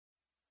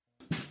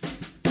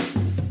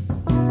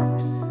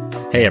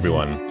Hey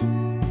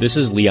everyone, this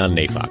is Leon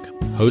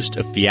Neyfakh, host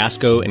of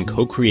Fiasco and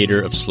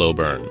co-creator of Slow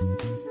Burn.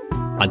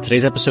 On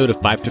today's episode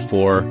of 5 to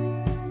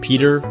 4,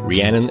 Peter,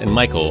 Rhiannon, and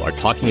Michael are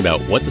talking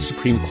about what the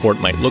Supreme Court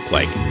might look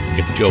like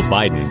if Joe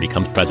Biden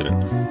becomes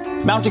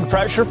president. Mounting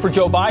pressure for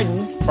Joe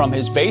Biden from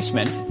his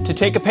basement to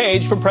take a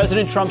page from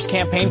President Trump's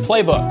campaign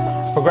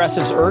playbook.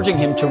 Progressives urging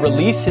him to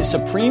release his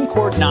Supreme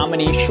Court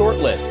nominee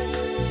shortlist.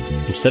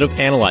 Instead of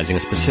analyzing a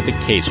specific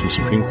case from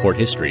Supreme Court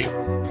history,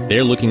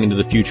 they're looking into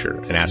the future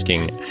and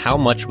asking how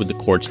much would the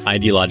court's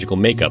ideological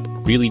makeup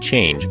really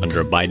change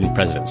under a Biden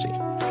presidency.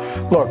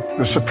 Look,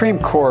 the Supreme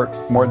Court,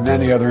 more than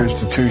any other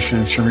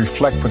institution, should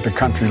reflect what the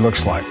country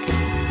looks like.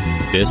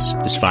 This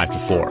is 5 to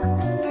 4,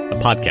 a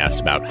podcast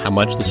about how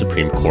much the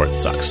Supreme Court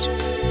sucks.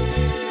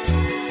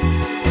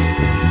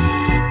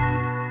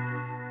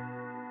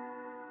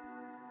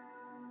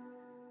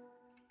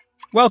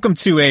 Welcome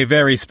to a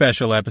very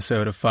special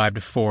episode of 5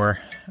 to 4.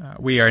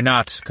 We are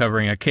not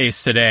covering a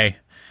case today.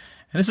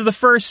 And this is the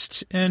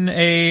first in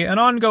an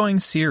ongoing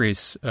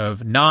series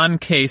of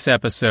non-case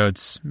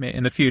episodes.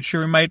 In the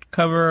future, we might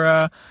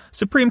cover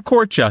Supreme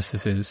Court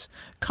justices,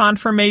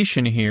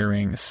 confirmation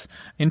hearings,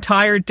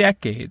 entire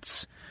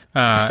decades.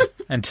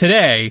 And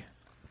today,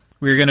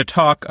 we're going to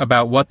talk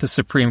about what the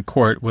Supreme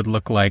Court would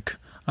look like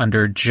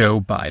under Joe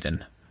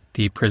Biden,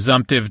 the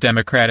presumptive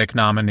Democratic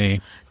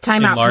nominee.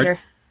 Time out, Peter.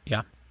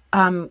 Yeah.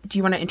 Do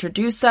you want to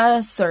introduce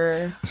us,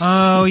 or?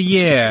 Oh,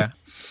 yeah.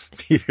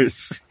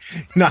 Peter's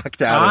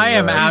knocked out. I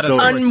am out of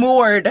sorts.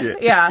 Unmoored.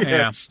 Yeah.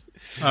 Yes.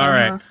 All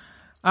right.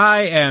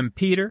 I am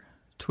Peter.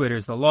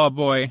 Twitter's the Law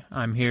Boy.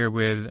 I'm here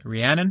with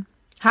Rhiannon.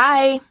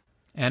 Hi.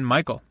 And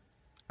Michael.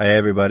 Hi,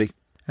 everybody.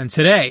 And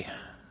today,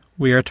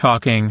 we are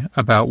talking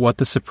about what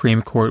the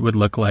Supreme Court would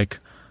look like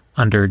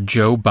under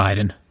Joe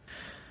Biden.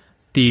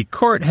 The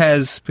court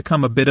has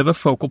become a bit of a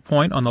focal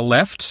point on the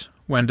left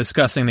when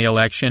discussing the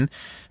election,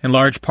 in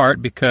large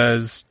part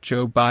because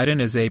Joe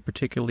Biden is a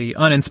particularly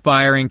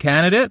uninspiring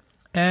candidate,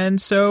 and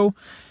so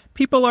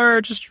people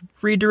are just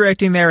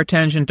redirecting their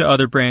attention to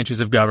other branches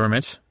of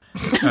government.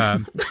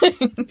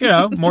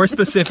 More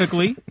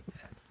specifically,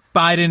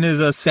 Biden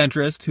is a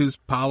centrist whose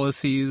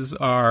policies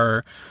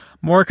are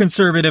more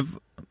conservative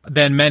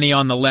than many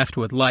on the left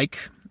would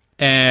like,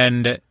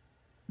 and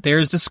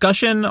there's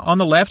discussion on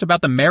the left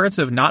about the merits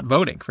of not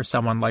voting for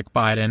someone like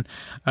Biden.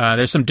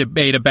 There's some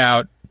debate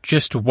about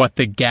just what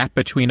the gap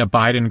between a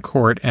Biden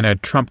court and a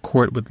Trump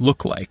court would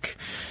look like.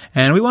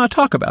 And we want to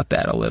talk about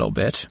that a little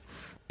bit.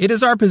 It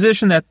is our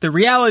position that the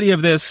reality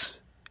of this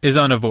is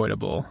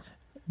unavoidable.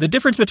 The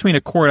difference between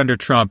a court under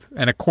Trump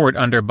and a court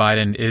under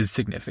Biden is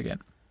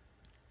significant.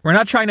 We're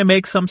not trying to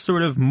make some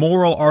sort of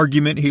moral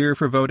argument here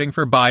for voting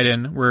for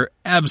Biden. We're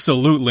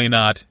absolutely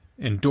not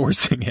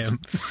endorsing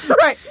him.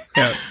 Right.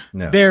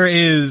 No. There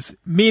is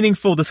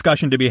meaningful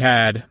discussion to be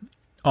had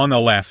on the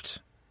left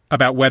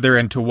about whether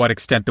and to what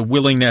extent the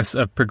willingness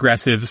of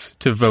progressives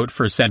to vote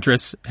for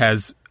centrists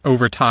has,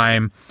 over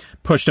time,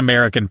 pushed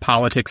American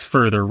politics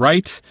further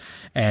right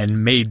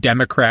and made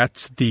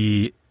Democrats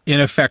the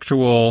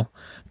ineffectual,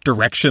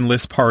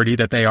 directionless party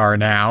that they are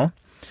now.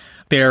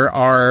 There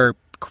are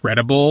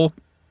credible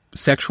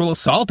sexual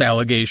assault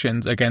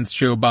allegations against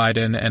Joe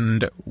Biden,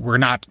 and we're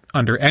not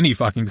under any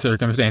fucking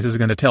circumstances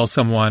going to tell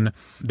someone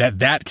that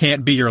that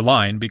can't be your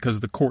line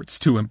because the court's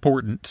too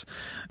important.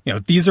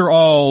 These are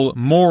all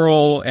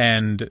moral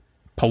and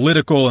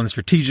political and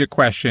strategic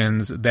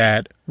questions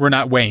that we're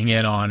not weighing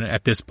in on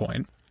at this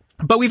point.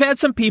 But we've had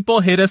some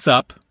people hit us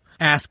up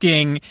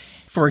asking,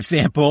 for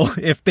example,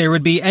 if there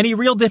would be any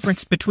real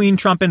difference between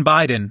Trump and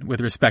Biden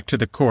with respect to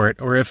the court,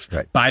 or if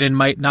Biden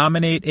might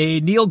nominate a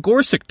Neil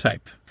Gorsuch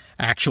type.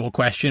 Actual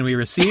question we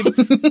received,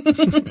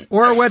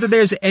 or whether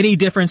there's any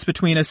difference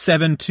between a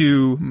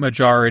 7-2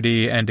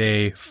 majority and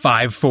a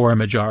 5-4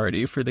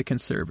 majority for the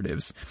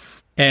conservatives.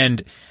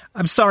 And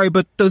I'm sorry,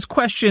 but those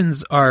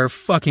questions are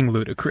fucking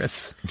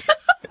ludicrous.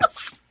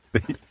 Yes,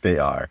 they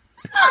are.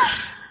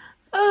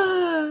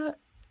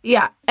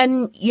 Yeah.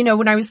 And,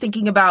 when I was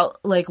thinking about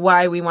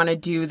why we want to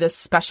do this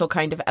special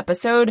kind of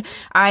episode,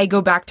 I go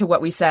back to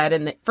what we said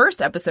in the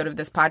first episode of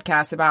this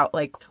podcast about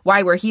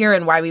why we're here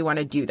and why we want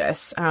to do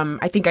this.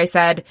 I think I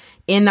said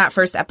in that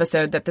first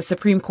episode that the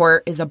Supreme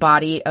Court is a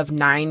body of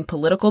 9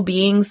 political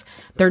beings.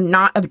 They're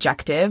not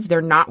objective.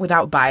 They're not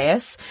without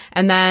bias.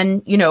 And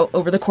then,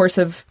 over the course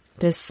of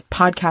this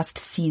podcast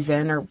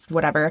season or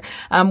whatever,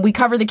 we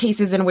cover the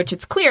cases in which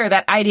it's clear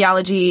that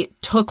ideology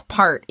took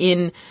part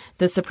in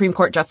the Supreme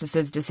Court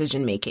justices'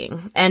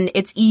 decision-making. And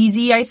it's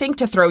easy, I think,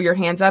 to throw your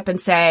hands up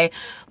and say,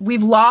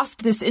 we've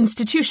lost this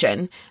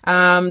institution.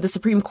 The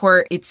Supreme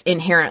Court, it's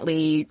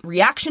inherently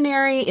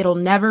reactionary. It'll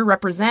never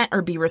represent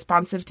or be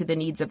responsive to the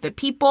needs of the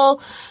people.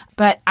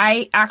 But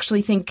I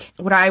actually think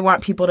what I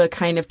want people to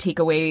kind of take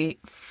away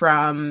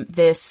from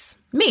this,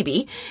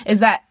 maybe, is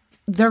that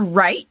the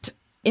right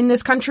in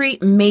this country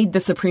made the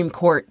Supreme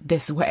Court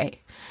this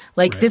way.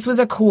 This was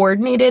a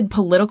coordinated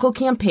political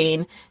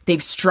campaign.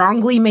 They've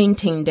strongly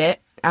maintained it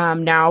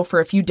now for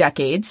a few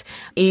decades.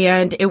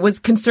 And it was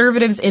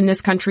conservatives in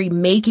this country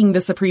making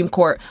the Supreme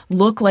Court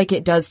look like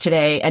it does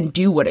today and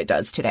do what it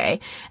does today.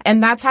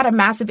 And that's had a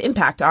massive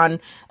impact on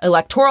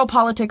electoral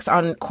politics,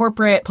 on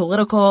corporate,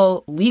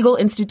 political, legal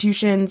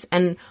institutions,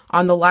 and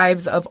on the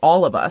lives of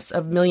all of us,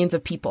 of millions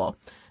of people.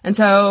 And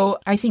so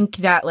I think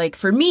that, like,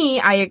 for me,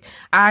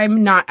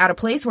 I'm not at a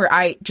place where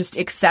I just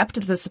accept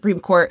that the Supreme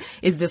Court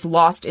is this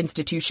lost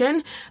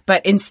institution,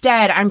 but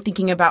instead I'm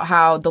thinking about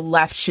how the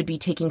left should be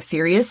taking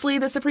seriously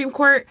the Supreme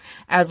Court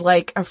as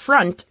like a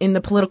front in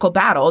the political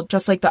battle,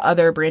 just like the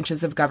other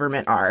branches of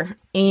government are.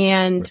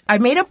 And I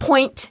made a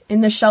point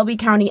in the Shelby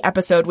County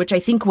episode, which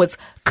I think was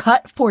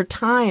cut for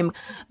time,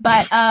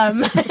 but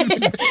but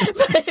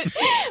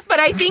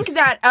I think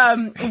that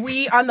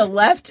we on the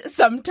left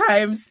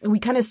sometimes we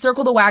kind of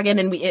circle the wagon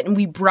and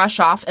we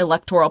brush off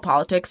electoral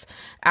politics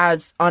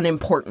as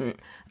unimportant.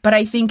 But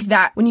I think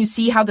that when you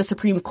see how the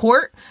Supreme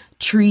Court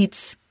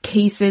treats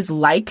cases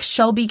like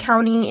Shelby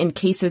County and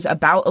cases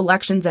about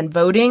elections and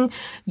voting,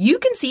 you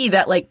can see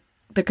that like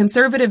the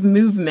conservative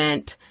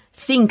movement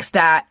thinks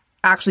that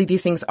actually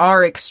these things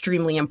are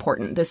extremely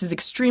important. This is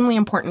extremely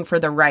important for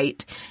the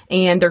right,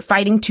 and they're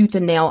fighting tooth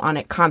and nail on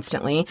it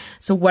constantly.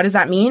 So what does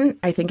that mean?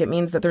 I think it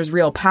means that there's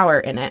real power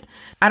in it.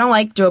 I don't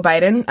like Joe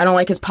Biden. I don't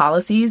like his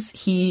policies.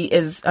 He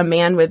is a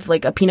man with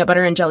like a peanut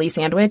butter and jelly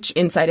sandwich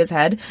inside his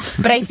head.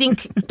 But I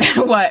think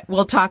what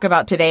we'll talk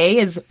about today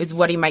is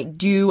what he might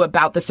do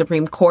about the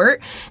Supreme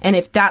Court. And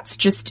if that's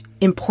just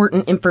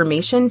important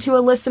information to a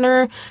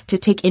listener to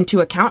take into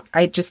account,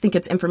 I just think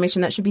it's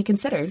information that should be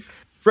considered.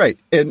 Right.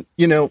 And,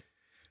 you know,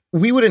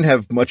 we wouldn't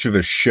have much of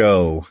a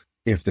show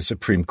if the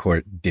Supreme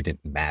Court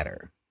didn't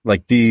matter.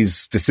 Like,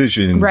 these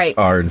decisions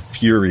are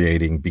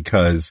infuriating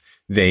because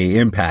they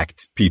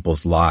impact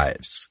people's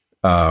lives.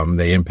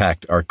 They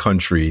impact our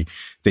country.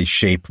 They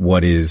shape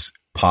what is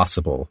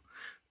possible.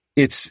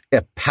 It's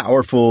a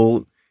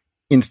powerful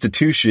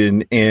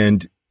institution,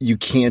 and you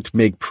can't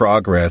make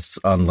progress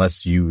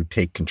unless you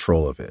take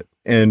control of it.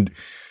 And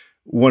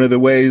one of the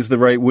ways the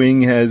right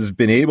wing has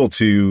been able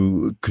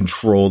to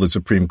control the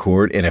Supreme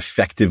Court and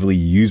effectively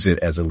use it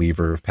as a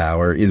lever of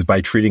power is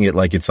by treating it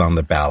like it's on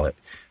the ballot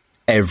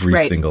every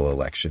single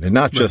election. And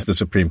not just the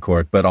Supreme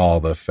Court, but all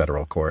the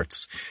federal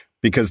courts,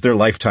 because they're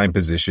lifetime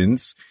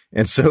positions.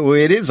 And so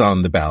it is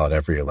on the ballot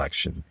every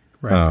election,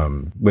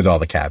 with all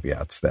the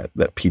caveats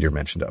that Peter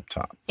mentioned up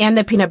top. And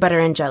the peanut butter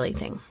and jelly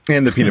thing.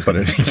 And the peanut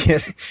butter.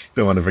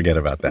 Don't want to forget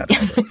about that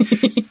either.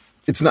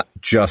 It's not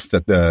just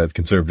that the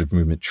conservative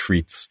movement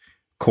treats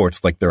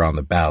courts like they're on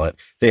the ballot.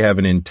 They have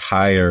an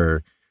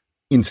entire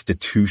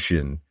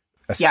institution,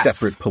 a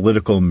separate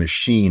political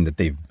machine that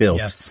they've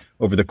built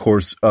over the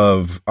course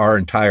of our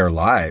entire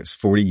lives,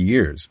 40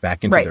 years,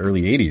 back into the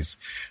early 80s,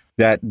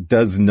 that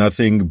does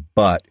nothing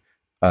but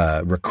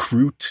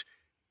recruit,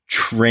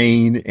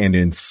 train, and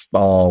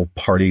install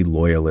party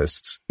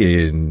loyalists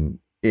in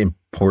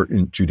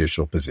important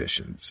judicial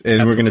positions.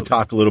 And we're going to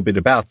talk a little bit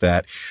about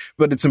that.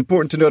 But it's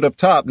important to note up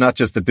top, not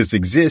just that this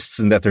exists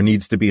and that there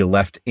needs to be a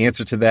left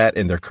answer to that,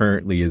 and there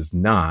currently is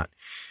not,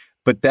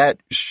 but that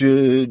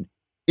should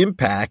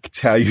impact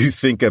how you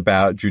think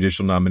about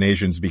judicial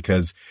nominations,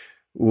 because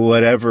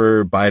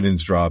whatever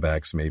Biden's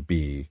drawbacks may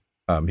be,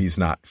 he's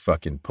not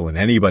fucking pulling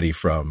anybody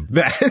from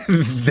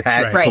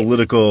that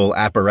political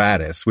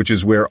apparatus, which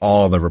is where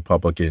all the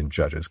Republican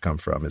judges come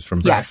from, is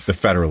from the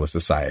Federalist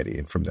Society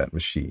and from that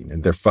machine.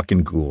 And they're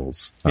fucking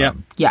ghouls.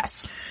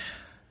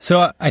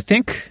 So I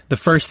think the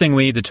first thing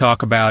we need to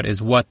talk about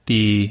is what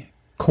the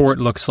court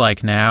looks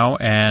like now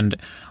and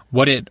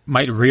what it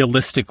might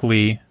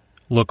realistically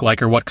look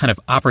like, or what kind of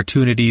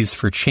opportunities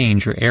for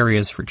change or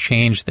areas for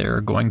change there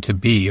are going to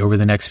be over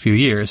the next few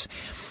years.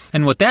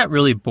 And what that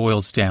really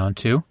boils down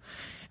to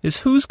is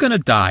who's going to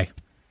die.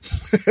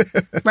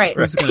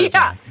 Who's going to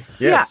die.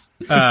 Yes.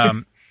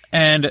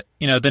 And,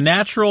 you know, the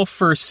natural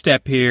first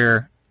step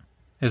here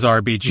is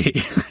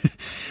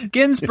RBG.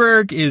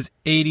 Ginsburg is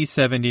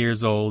 87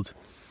 years old,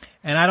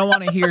 and I don't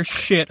want to hear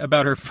shit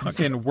about her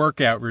fucking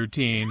workout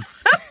routine.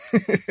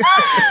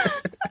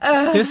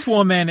 This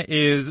woman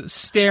is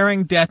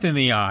staring death in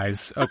the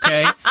eyes,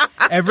 okay?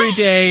 Every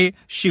day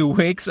she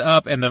wakes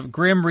up and the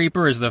Grim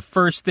Reaper is the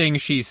first thing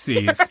she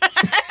sees.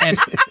 And,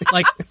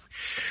 like,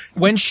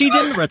 when she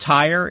didn't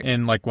retire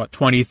in,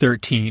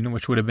 2013,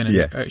 which would have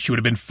been, she would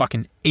have been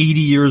fucking 80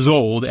 years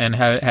old and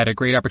had a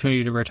great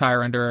opportunity to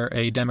retire under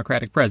a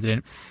Democratic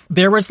president,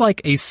 there was,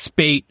 a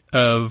spate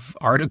of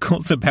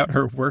articles about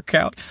her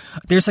workout.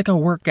 There's, a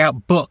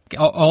workout book.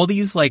 All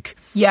these,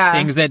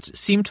 things that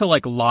seem to,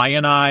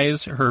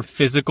 lionize her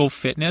physical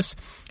fitness.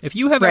 If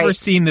you have ever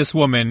seen this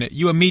woman,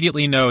 you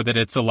immediately know that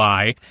it's a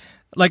lie.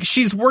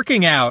 She's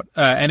working out,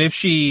 and if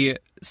she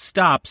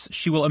stops,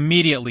 she will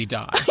immediately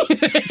die.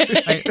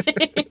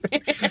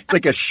 It's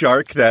like a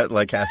shark that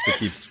has to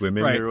keep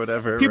swimming or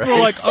whatever. People are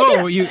like,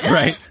 oh, you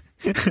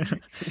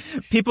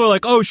People are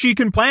like, oh, she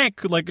can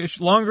plank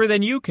longer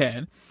than you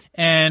can.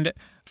 And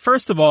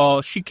first of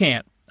all, she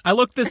can't. I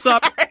looked this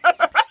up.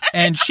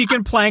 And she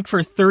can plank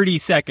for 30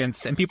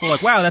 seconds, and people are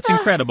like, wow, that's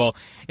incredible.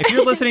 If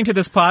you're listening to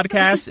this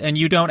podcast and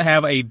you don't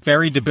have a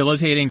very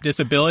debilitating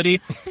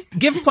disability,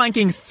 give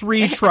planking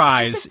 3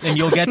 tries, and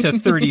you'll get to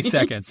 30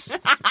 seconds.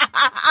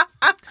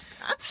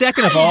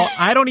 Second of all,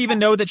 I don't even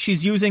know that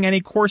she's using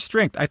any core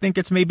strength. I think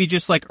it's maybe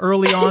just like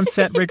early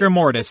onset rigor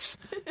mortis,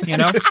 you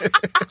know?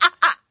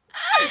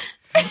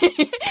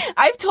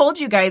 I've told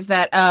you guys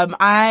that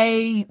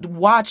I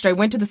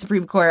went to the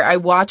Supreme Court. I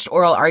watched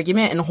oral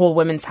argument in Whole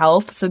Women's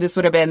Health. So this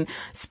would have been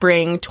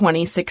spring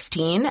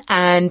 2016.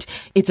 And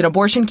it's an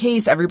abortion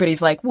case.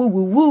 Everybody's like, woo,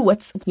 woo, woo.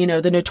 What's,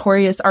 the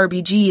notorious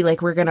RBG?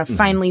 Like, we're going to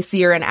finally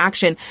see her in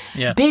action.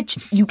 Yeah.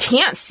 Bitch, you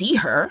can't see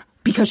her.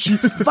 Because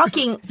she's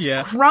fucking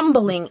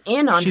crumbling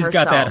in on herself. She's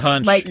got that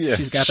hunch. Like,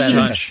 she's got that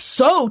hunch. She's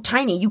so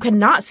tiny. You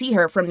cannot see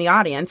her from the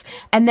audience.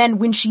 And then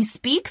when she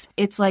speaks,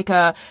 it's like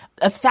a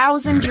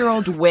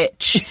 1,000-year-old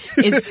witch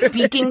is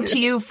speaking to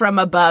you from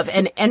above.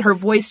 And her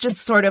voice just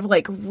sort of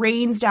like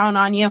rains down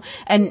on you.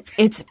 And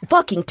it's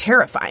fucking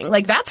terrifying.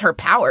 Like, that's her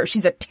power.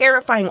 She's a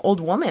terrifying old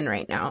woman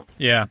right now.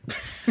 Yeah.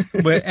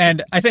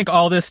 And I think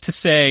all this to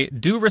say,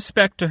 due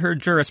respect to her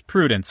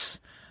jurisprudence,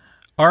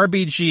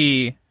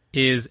 RBG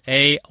is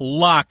a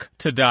lock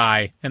to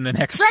die in the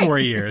next 4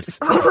 years.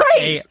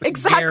 Right,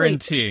 exactly.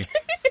 Guarantee.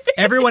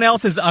 Everyone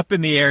else is up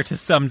in the air to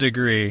some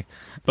degree,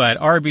 but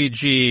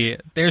RBG,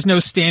 there's no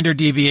standard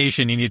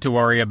deviation you need to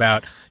worry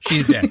about.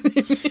 She's dead.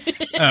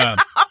 Oh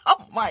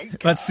my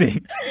God. Let's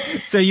see.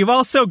 So you've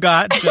also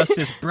got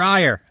Justice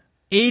Breyer,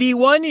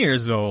 81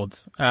 years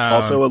old.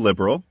 Also a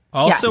liberal.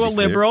 Also a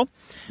liberal.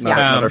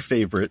 Not our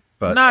favorite,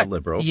 but a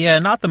liberal. Yeah,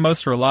 not the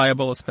most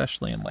reliable,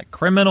 especially in like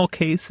criminal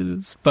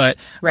cases, but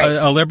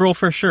a liberal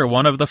for sure.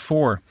 One of the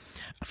 4.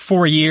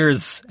 4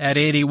 years at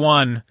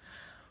 81.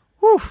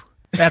 Whew,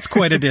 that's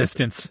quite a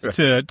distance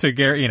to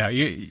get.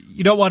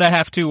 You don't want to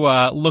have to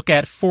look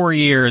at 4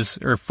 years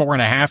or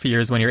 4.5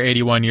 years when you're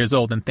 81 years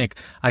old and think,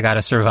 I got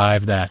to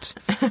survive that.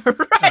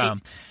 Right.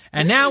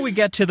 And now we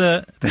get to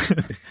the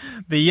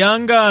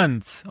young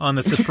guns on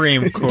the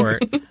Supreme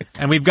Court.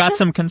 And we've got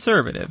some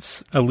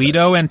conservatives.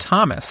 Alito and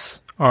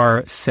Thomas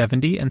are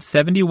 70 and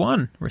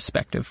 71,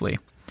 respectively.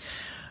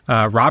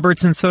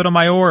 Roberts and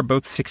Sotomayor,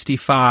 both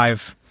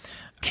 65.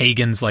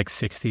 Kagan's like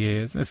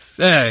 60.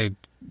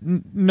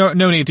 No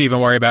need to even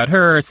worry about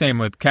her. Same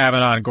with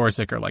Kavanaugh and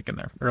Gorsuch are like in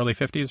their early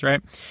 50s,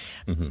 right?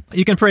 Mm-hmm.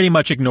 You can pretty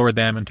much ignore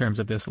them in terms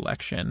of this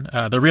election.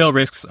 The real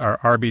risks are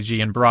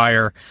RBG and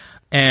Breyer.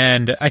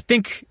 And I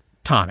think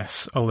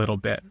Thomas a little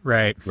bit,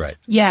 right? Right.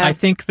 Yeah. I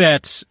think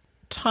that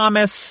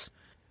Thomas,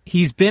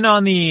 he's been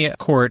on the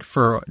court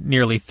for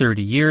nearly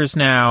 30 years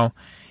now.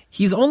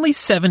 He's only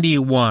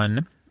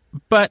 71,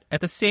 but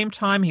at the same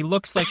time, he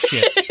looks like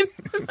shit,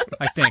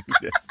 I think.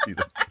 Yes, he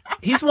does.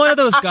 He's one of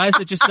those guys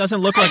that just doesn't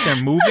look like they're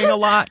moving a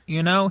lot,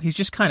 He's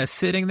just kind of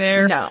sitting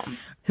there. No.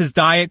 His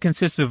diet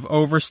consists of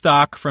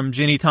overstock from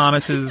Ginny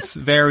Thomas's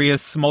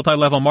various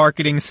multi-level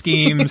marketing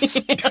schemes.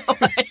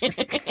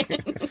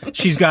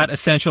 She's got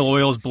essential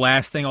oils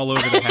blasting all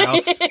over the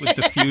house with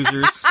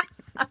diffusers.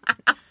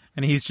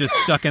 And he's just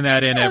sucking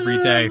that in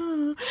every day.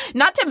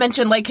 Not to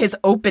mention, like, his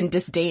open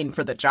disdain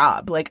for the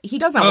job. Like, he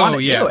doesn't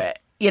want to do it,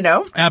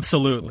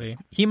 Absolutely.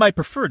 He might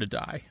prefer to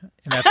die.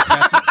 And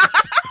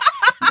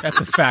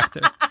that's a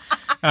factor.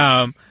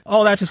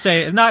 All that to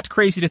say, not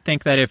crazy to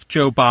think that if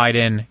Joe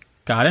Biden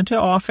got into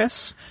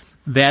office,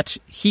 that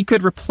he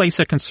could replace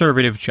a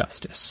conservative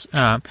justice.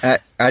 I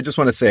just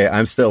want to say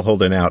I'm still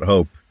holding out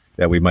hope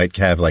that we might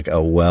have like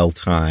a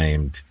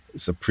well-timed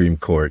Supreme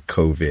Court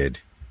COVID,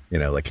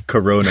 like a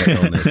corona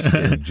illness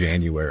in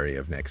January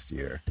of next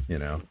year,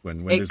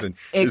 when there's a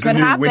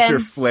new winter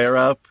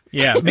flare-up.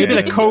 Yeah, maybe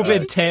the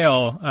COVID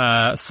tail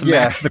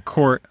smacks the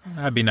court.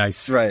 That'd be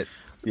nice. Right.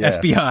 Yeah.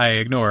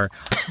 FBI, ignore.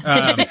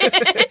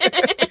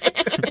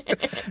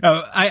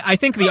 I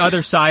think the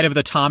other side of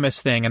the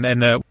Thomas thing, and then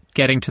the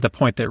getting to the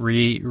point that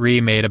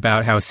Ree made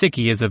about how sick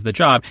he is of the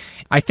job,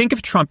 I think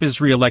if Trump is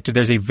reelected,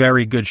 there's a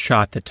very good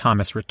shot that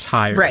Thomas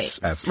retires. Right.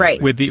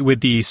 Absolutely.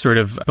 With the sort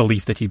of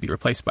belief that he'd be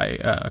replaced by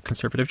a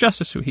conservative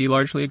justice who he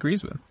largely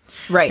agrees with.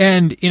 Right.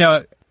 And,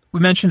 we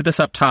mentioned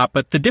this up top,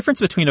 but the difference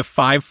between a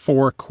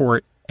 5-4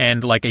 court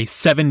and like a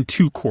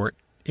 7-2 court,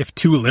 if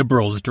 2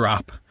 liberals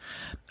drop,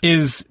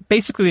 is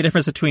basically the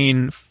difference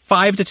between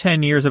 5 to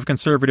 10 years of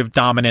conservative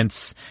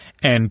dominance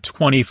and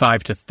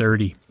 25 to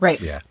 30. Right.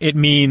 Yeah. It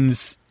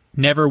means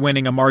never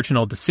winning a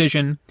marginal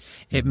decision.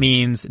 It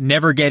means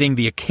never getting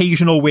the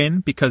occasional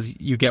win because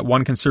you get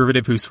one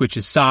conservative who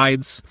switches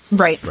sides.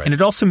 Right. And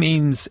it also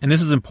means, and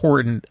this is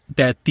important,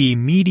 that the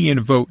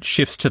median vote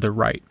shifts to the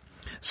right.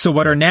 So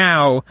what are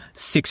now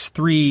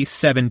 6-3,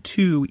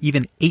 7-2,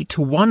 even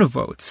 8-1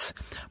 votes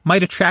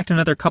might attract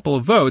another couple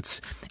of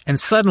votes, and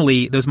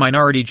suddenly those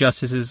minority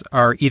justices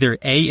are either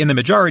A, in the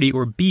majority,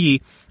 or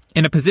B,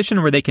 in a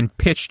position where they can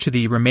pitch to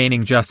the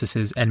remaining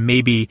justices and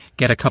maybe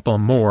get a couple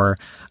more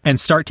and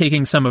start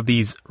taking some of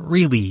these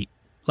really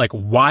like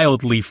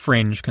wildly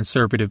fringe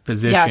conservative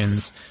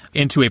positions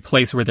into a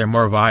place where they're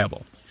more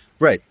viable.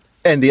 Right.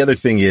 And the other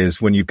thing is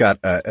when you've got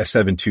a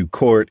 7-2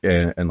 court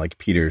and like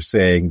Peter's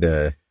saying,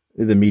 the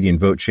the median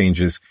vote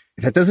changes,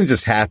 that doesn't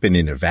just happen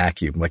in a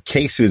vacuum. Like,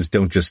 cases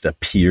don't just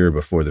appear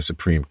before the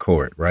Supreme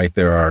Court, right?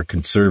 There are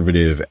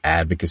conservative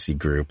advocacy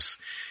groups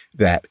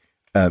that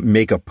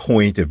make a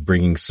point of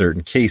bringing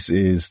certain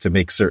cases to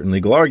make certain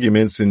legal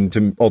arguments and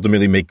to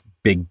ultimately make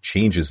big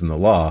changes in the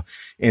law.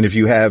 And if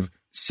you have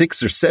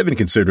 6 or 7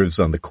 conservatives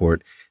on the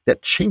court,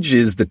 that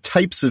changes the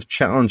types of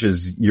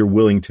challenges you're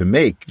willing to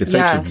make, the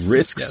types of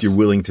risks you're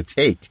willing to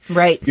take.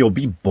 Right. You'll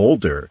be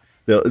bolder.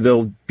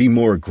 They'll be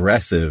more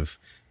aggressive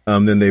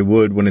than they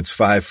would when it's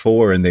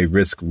 5-4 and they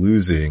risk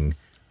losing.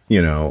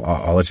 You know,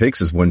 all it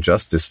takes is one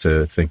justice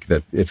to think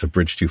that it's a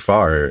bridge too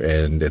far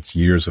and it's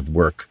years of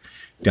work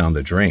down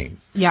the drain.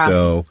 Yeah,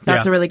 so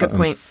that's a really good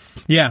point.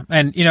 Yeah,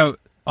 and, you know,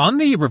 on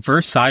the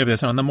reverse side of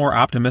this, on the more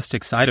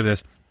optimistic side of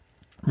this,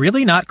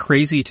 really not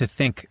crazy to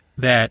think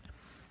that,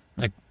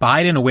 like,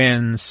 Biden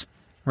wins,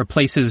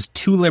 replaces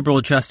 2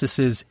 liberal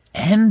justices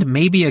and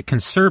maybe a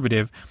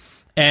conservative,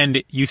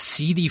 and you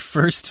see the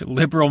first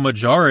liberal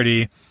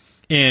majority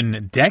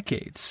in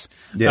decades.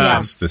 Yeah,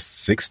 it's the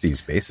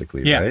 60s,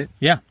 basically, right?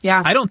 Yeah.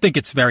 I don't think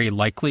it's very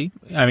likely.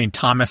 I mean,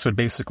 Thomas would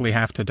basically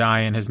have to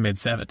die in his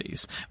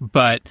mid-70s.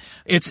 But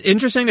it's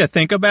interesting to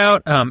think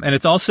about, and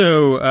it's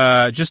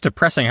also just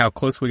depressing how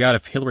close we got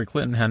if Hillary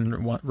Clinton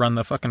hadn't run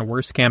the fucking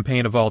worst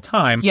campaign of all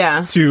time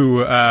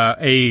to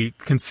a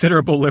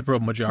considerable liberal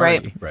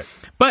majority. Right.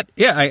 But,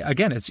 yeah,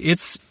 again,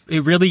 it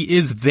really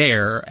is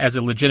there as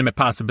a legitimate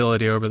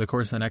possibility over the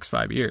course of the next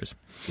 5 years.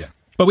 Yeah.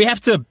 But we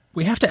have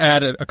to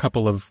add a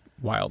couple of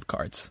wild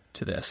cards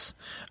to this.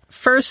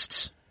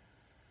 First,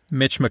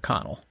 Mitch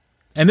McConnell.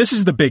 And this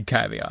is the big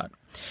caveat.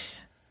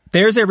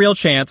 There's a real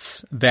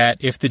chance that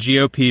if the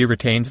GOP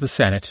retains the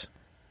Senate,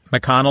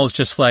 McConnell's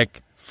just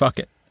like, fuck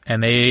it.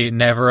 And they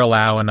never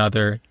allow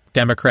another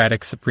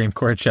Democratic Supreme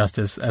Court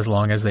justice as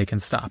long as they can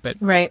stop it.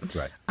 Right.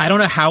 I don't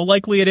know how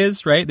likely it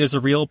is, right? There's a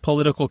real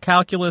political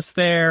calculus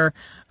there.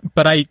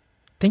 But I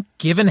think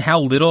given how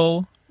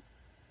little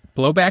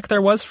blowback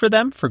there was for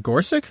them, for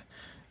Gorsuch,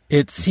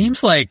 it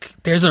seems like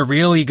there's a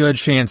really good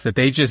chance that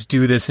they just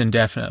do this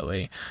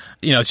indefinitely.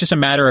 You know, it's just a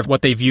matter of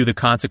what they view the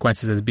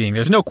consequences as being.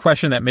 There's no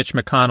question that Mitch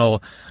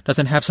McConnell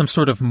doesn't have some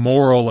sort of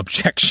moral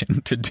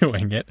objection to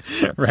doing it,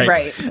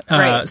 right?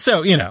 Right.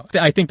 So, you know,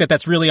 I think that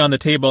that's really on the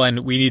table, and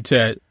we need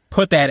to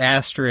put that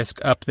asterisk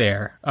up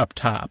there, up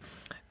top.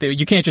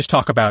 You can't just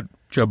talk about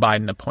Joe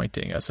Biden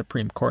appointing a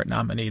Supreme Court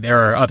nominee.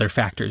 There are other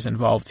factors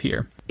involved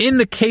here. In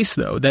the case,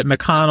 though, that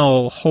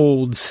McConnell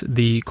holds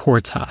the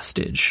courts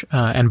hostage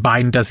and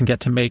Biden doesn't get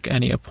to make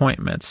any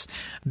appointments,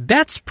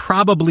 that's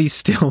probably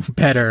still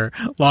better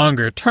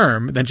longer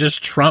term than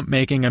just Trump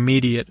making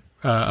immediate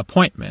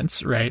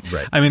appointments, right?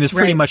 I mean, there's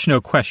pretty much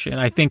no question.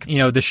 I think, you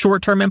know, the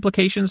short-term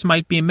implications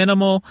might be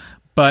minimal,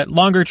 but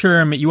longer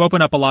term, you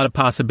open up a lot of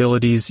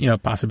possibilities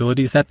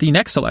that the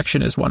next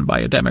election is won by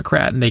a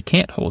Democrat and they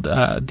can't hold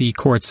the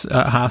courts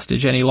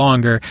hostage any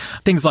longer.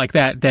 Things like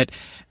that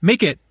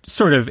make it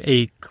sort of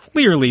a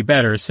clearly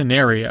better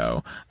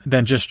scenario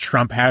than just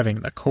Trump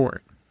having the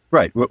court.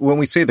 Right. When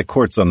we say the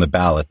court's on the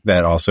ballot,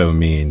 that also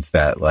means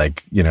that,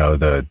 like, you know,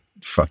 the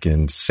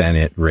fucking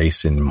Senate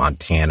race in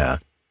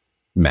Montana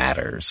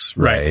matters,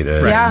 right?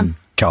 And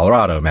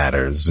Colorado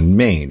matters, and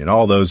Maine, and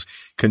all those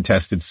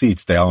contested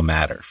seats, they all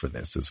matter for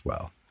this as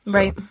well. So.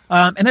 Right.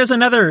 And there's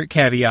another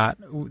caveat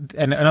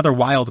and another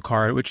wild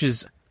card, which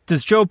is,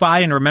 does Joe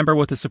Biden remember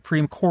what the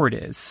Supreme Court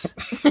is?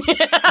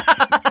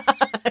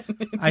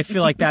 I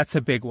feel like that's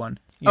a big one.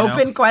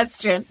 Open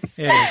question.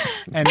 It is.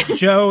 And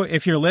Joe,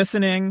 if you're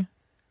listening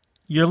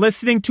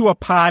to a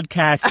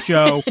podcast,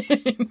 Joe.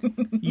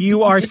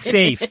 You are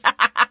safe.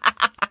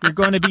 You're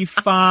going to be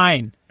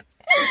fine.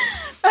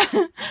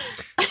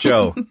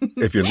 Joe,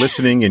 if you're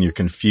listening and you're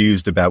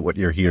confused about what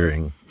you're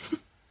hearing,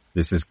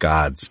 this is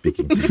God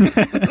speaking to you.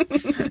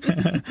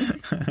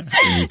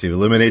 You need to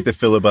eliminate the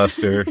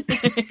filibuster,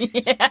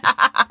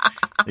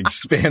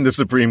 expand the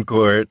Supreme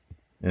Court,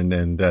 and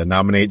then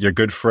nominate your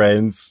good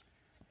friends,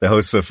 the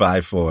hosts of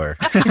 5-4.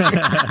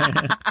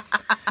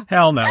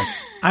 Hell no.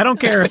 I don't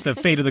care if the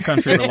fate of the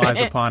country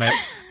relies upon it.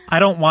 I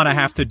don't want to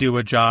have to do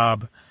a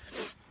job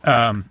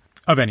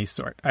of any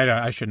sort.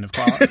 I shouldn't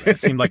have qualified. It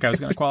seemed like I was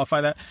going to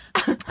qualify that.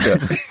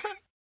 Yeah.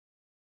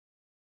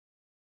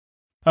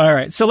 All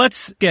right. So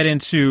let's get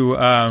into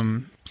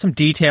some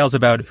details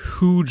about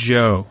who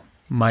Joe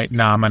might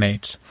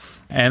nominate.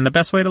 And the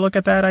best way to look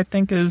at that, I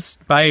think, is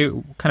by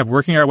kind of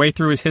working our way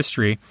through his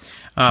history.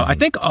 I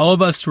think all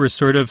of us were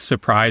sort of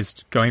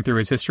surprised going through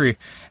his history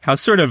how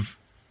sort of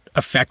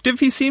effective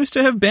he seems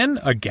to have been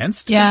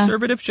against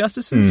conservative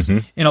justices,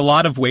 in a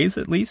lot of ways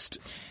at least.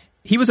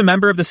 He was a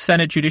member of the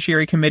Senate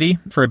Judiciary Committee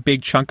for a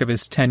big chunk of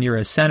his tenure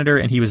as senator,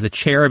 and he was the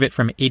chair of it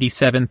from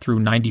 87 through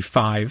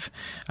 95.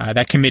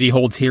 That committee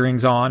holds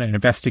hearings on and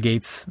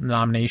investigates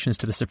nominations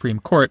to the Supreme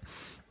Court.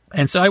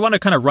 And so I want to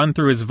kind of run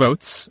through his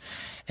votes.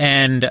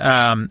 And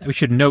we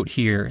should note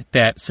here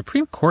that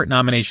Supreme Court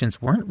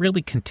nominations weren't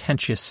really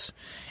contentious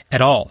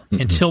at all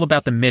until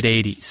about the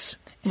mid-'80s.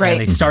 Right.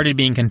 And they started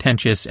being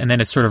contentious, and then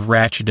it sort of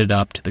ratcheted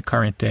up to the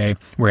current day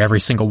where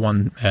every single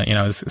one,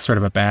 is sort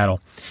of a battle.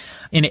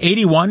 In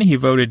 81, he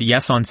voted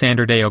yes on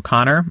Sandra Day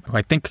O'Connor, who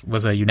I think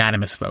was a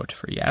unanimous vote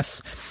for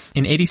yes.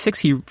 In 86,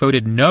 he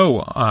voted no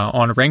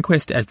on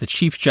Rehnquist as the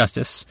Chief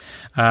Justice.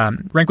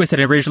 Rehnquist had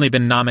originally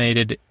been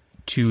nominated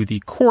to the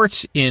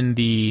court in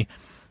the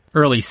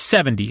early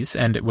 70s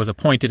and was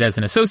appointed as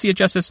an associate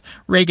justice.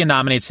 Reagan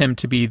nominates him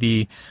to be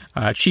the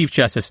Chief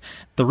Justice.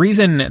 The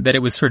reason that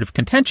it was sort of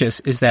contentious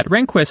is that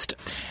Rehnquist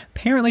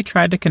apparently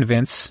tried to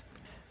convince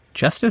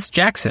Justice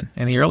Jackson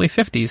in the early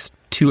 50s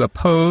to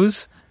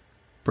oppose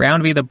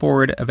Brown v. the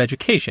Board of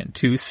Education,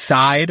 to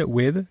side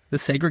with the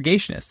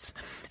segregationists.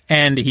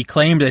 And he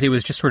claimed that it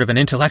was just sort of an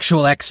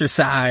intellectual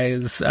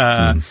exercise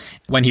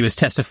when he was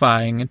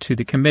testifying to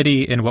the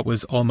committee in what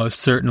was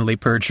almost certainly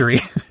perjury.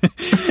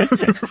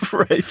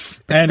 Right.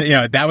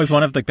 And, that was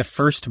one of the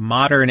first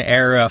modern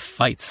era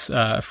fights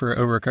for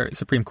over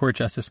Supreme Court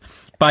justice.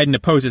 Biden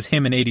opposes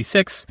him in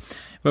 86,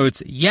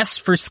 votes yes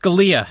for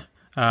Scalia.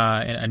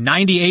 A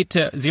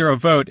 98-0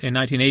 vote in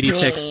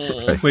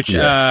 1986, which,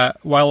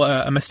 while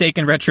a mistake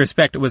in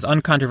retrospect, was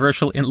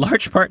uncontroversial in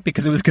large part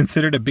because it was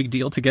considered a big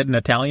deal to get an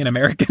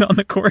Italian-American on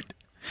the court.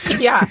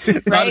 Yeah,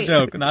 right.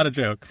 Not a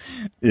joke.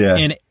 Yeah.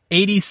 In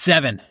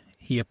 87,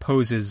 he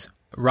opposes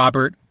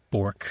Robert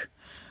Bork.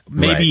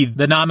 Maybe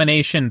the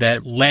nomination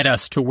that led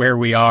us to where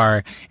we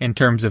are in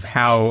terms of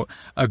how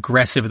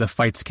aggressive the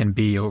fights can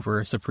be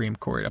over Supreme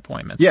Court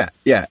appointments.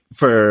 Yeah.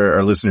 For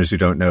our listeners who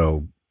don't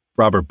know,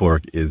 Robert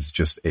Bork is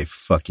just a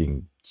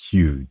fucking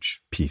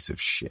huge piece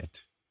of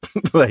shit.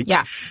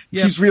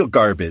 He's real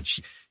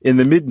garbage. In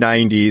the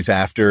mid-90s,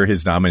 after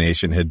his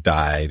nomination had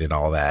died and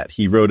all that,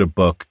 he wrote a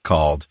book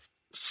called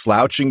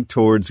Slouching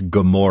Towards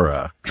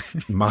Gomorrah,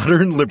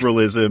 Modern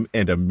Liberalism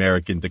and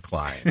American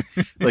Decline.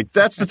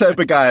 That's the type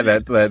of guy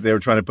that they were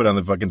trying to put on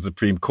the fucking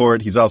Supreme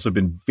Court. He's also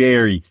been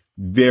very,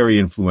 very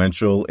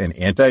influential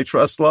in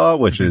antitrust law,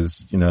 which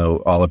is,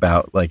 all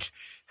about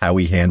how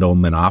we handle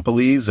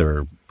monopolies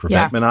or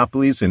prevent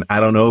monopolies. And I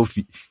don't know if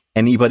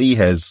anybody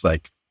has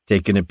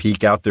taken a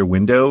peek out their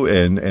window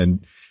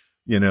and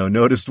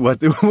noticed what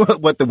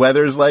the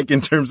weather is like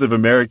in terms of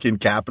American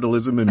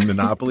capitalism and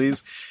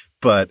monopolies.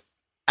 But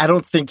I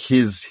don't think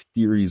his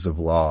theories of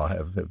law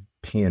have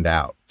panned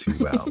out too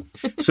well.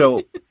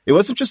 So it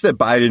wasn't just that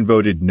Biden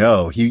voted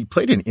no. He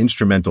played an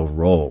instrumental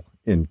role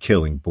in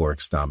killing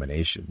Bork's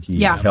nomination.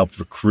 He helped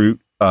recruit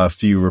a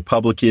few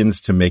Republicans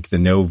to make the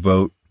no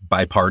vote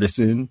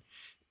bipartisan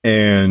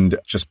and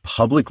just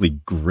publicly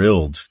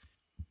grilled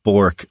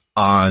Bork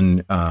on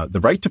the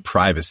right to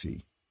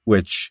privacy,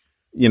 which,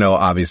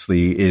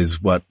 obviously is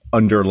what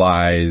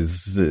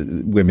underlies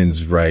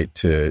women's right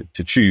to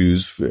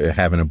choose,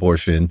 have an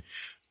abortion.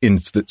 In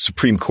the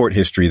Supreme Court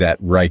history, that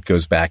right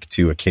goes back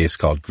to a case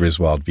called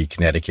Griswold v.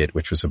 Connecticut,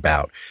 which was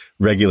about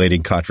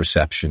regulating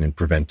contraception and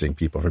preventing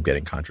people from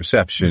getting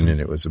contraception.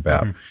 And it was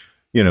about,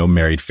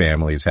 married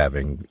families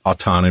having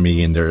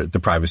autonomy in the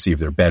privacy of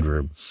their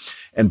bedroom.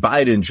 And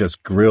Biden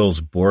just grills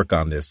Bork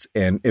on this.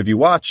 And if you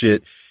watch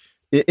it,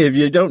 if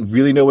you don't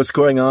really know what's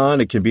going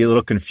on, it can be a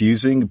little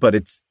confusing. But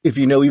if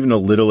you know even a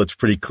little, it's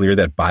pretty clear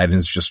that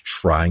Biden's just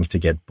trying to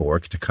get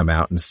Bork to come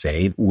out and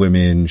say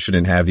women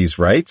shouldn't have these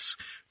rights.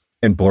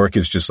 And Bork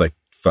is just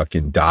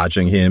fucking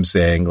dodging him,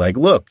 saying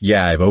look,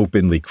 I've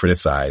openly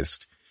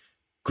criticized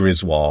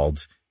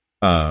Griswold,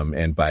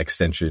 and by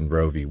extension,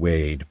 Roe v.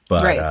 Wade,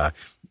 but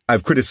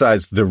I've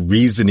criticized the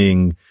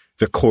reasoning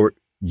the court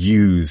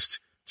used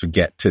to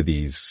get to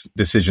these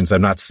decisions.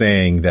 I'm not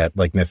saying that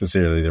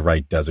necessarily the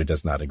right does or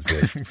does not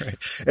exist. Right.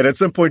 And at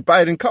some point,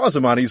 Biden calls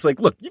him on it. He's like,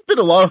 look, you've been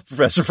a law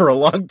professor for a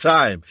long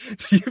time.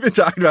 You've been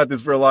talking about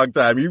this for a long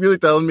time. Are you really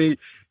telling me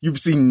you've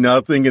seen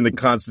nothing in the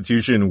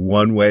Constitution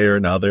one way or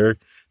another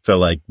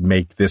to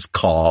make this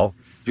call?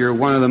 You're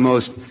one of the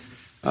most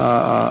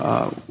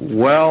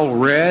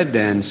well-read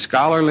and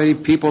scholarly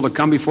people to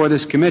come before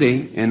this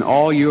committee in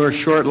all your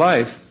short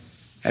life.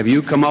 Have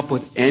you come up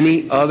with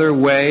any other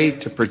way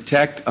to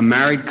protect a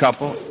married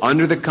couple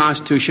under the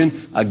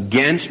Constitution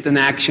against an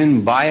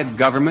action by a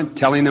government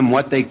telling them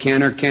what they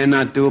can or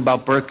cannot do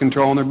about birth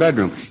control in their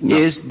bedroom? No.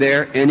 Is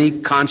there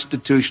any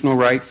constitutional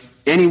right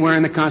anywhere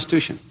in the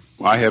Constitution?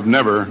 I have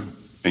never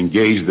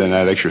engaged in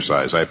that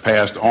exercise. I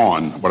passed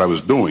on. What I was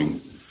doing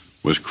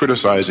was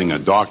criticizing a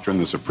doctrine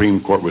the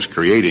Supreme Court was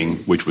creating,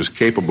 which was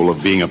capable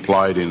of being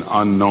applied in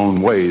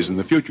unknown ways in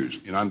the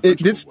futures.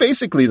 This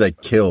basically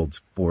killed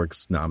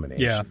Bork's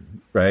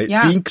nomination, right?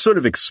 Yeah. Being sort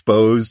of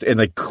exposed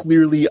and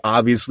clearly,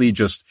 obviously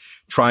just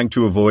trying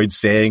to avoid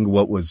saying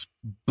what was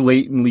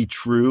blatantly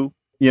true.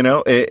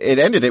 It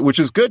ended it, which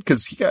is good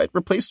because he got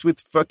replaced with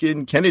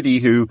fucking Kennedy,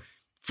 who,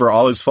 for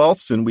all his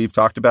faults, and we've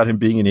talked about him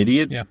being an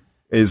idiot,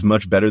 is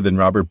much better than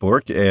Robert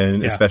Bork,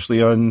 and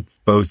especially on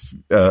both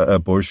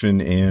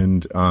abortion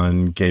and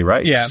on gay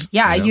rights.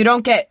 You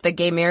don't get the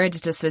gay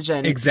marriage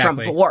decision from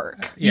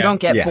Bork. You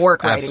don't get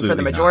Bork writing for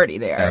the majority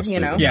there.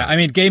 Yeah, I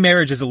mean, gay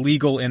marriage is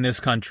illegal in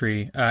this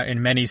country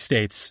in many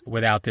states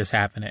without this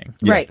happening.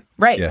 Right.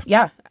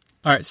 Yeah.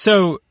 All right,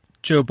 so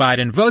Joe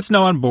Biden votes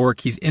no on Bork.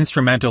 He's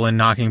instrumental in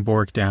knocking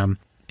Bork down.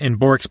 In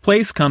Bork's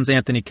place comes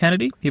Anthony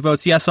Kennedy. He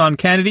votes yes on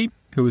Kennedy,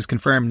 who was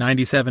confirmed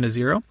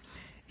 97-0.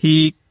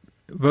 He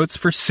votes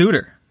for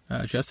Souter,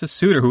 Justice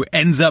Souter, who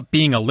ends up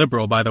being a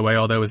liberal, by the way,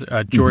 although it was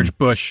George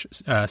Bush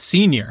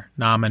senior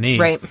nominee.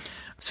 Right.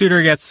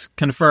 Souter gets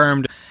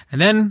confirmed, and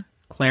then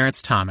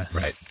Clarence Thomas.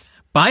 Right.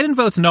 Biden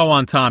votes no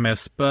on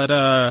Thomas, but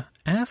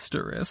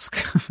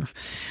asterisk.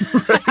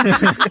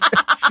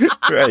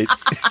 Right.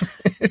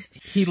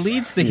 He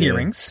leads the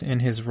hearings in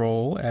his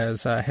role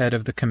as head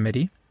of the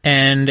committee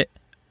and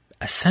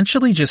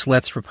essentially just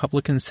lets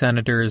Republican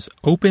senators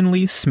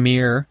openly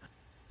smear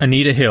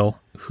Anita Hill,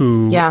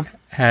 who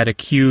had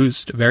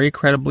accused, very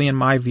credibly in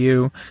my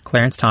view,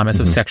 Clarence Thomas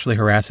of sexually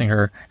harassing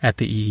her at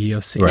the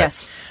EEOC. Right.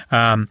 Yes.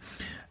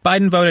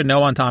 Biden voted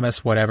no on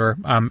Thomas, whatever.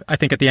 I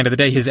think at the end of the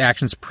day, his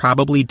actions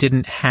probably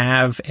didn't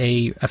have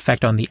a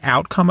effect on the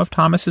outcome of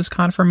Thomas's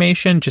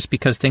confirmation, just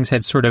because things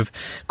had sort of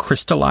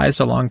crystallized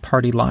along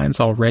party lines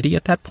already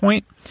at that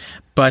point.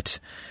 But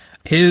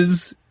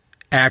his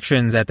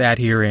actions at that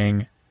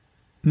hearing,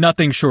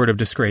 nothing short of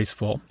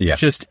disgraceful. Yeah,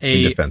 just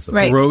a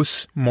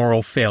gross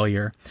moral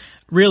failure.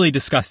 Really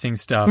disgusting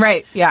stuff.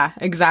 Right. Yeah,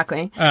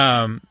 exactly.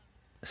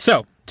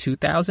 So,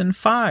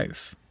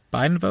 2005,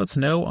 Biden votes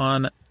no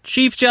on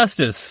Chief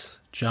Justice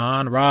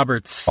John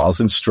Roberts.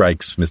 Balls and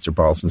strikes, Mr.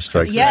 Balls and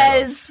Strikes.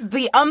 Yes,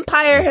 the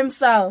umpire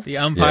himself. The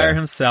umpire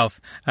himself.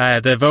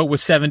 The vote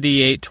was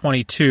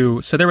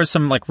 78-22, so there was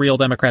some real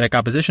Democratic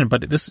opposition,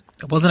 but this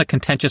wasn't a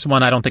contentious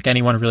one. I don't think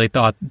anyone really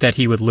thought that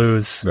he would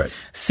lose. Right.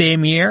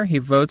 Same year, he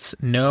votes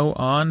no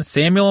on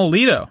Samuel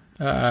Alito,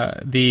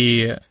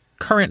 the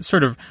current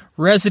sort of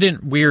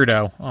resident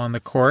weirdo on the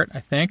court, I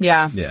think.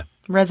 Yeah. Yeah.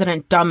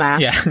 Resident dumbass.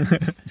 Yeah.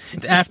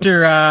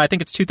 After, I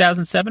think it's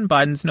 2007,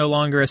 Biden's no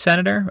longer a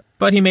senator,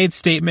 but he made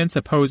statements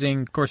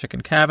opposing Gorsuch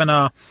and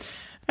Kavanaugh.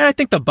 And I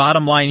think the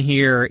bottom line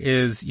here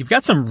is you've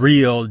got some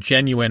real,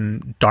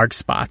 genuine dark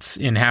spots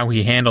in how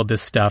he handled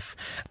this stuff.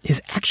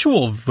 His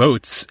actual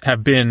votes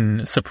have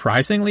been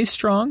surprisingly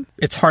strong.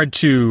 It's hard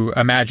to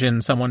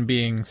imagine someone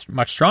being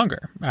much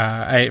stronger,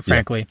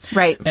 frankly.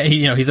 Right.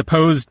 He's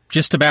opposed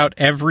just about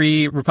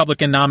every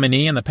Republican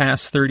nominee in the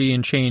past 30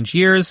 and change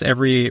years,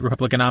 every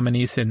Republican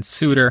nominee since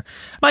Souter.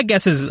 My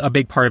guess is a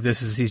big part of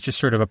this is he's just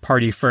sort of a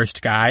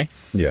party-first guy.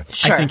 Yeah.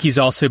 Sure. I think he's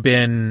also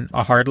been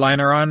a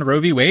hardliner on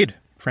Roe v. Wade.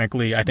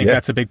 Frankly, I think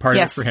that's a big part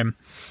of it for him.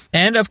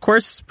 And, of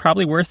course,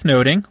 probably worth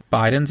noting,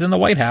 Biden's in the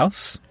White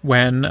House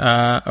when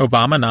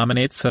Obama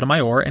nominates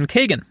Sotomayor and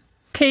Kagan.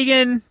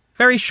 Kagan,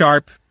 very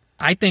sharp.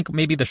 I think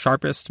maybe the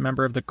sharpest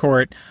member of the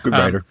court. Good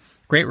writer.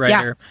 Great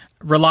writer. Yeah.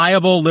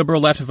 Reliable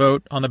liberal left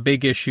vote on the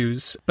big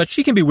issues, but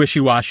she can be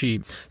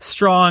wishy-washy.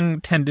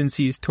 Strong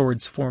tendencies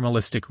towards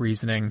formalistic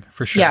reasoning,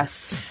 for sure.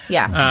 Yes.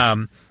 Yeah.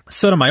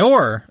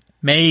 Sotomayor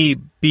may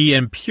be,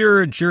 in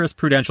pure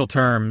jurisprudential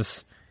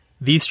terms,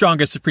 the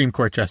strongest Supreme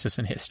Court justice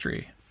in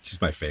history. She's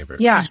my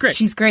favorite. Yeah, she's great.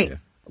 She's great. Yeah.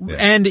 Yeah.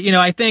 And,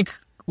 I think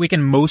we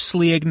can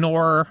mostly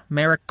ignore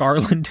Merrick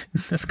Garland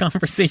in this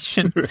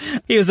conversation.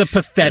 He was a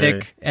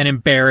pathetic and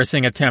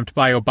embarrassing attempt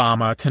by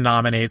Obama to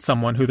nominate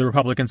someone who the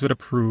Republicans would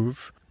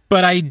approve.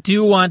 But I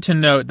do want to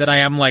note that I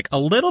am a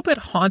little bit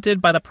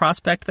haunted by the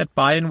prospect that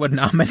Biden would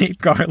nominate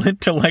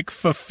Garland to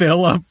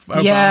fulfill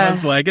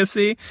Obama's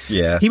legacy.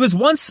 Yeah. He was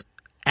once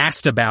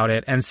asked about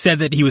it and said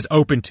that he was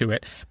open to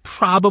it.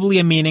 Probably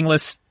a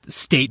meaningless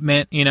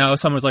statement.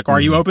 Someone was like, are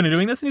you open to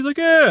doing this? And he's like,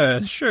 yeah,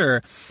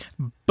 sure.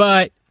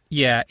 But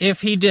yeah,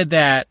 if he did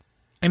that,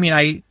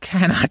 I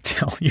cannot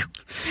tell you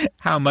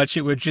how much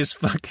it would just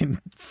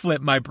fucking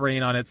flip my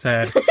brain on its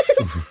head.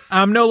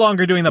 I'm no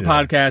longer doing the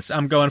podcast.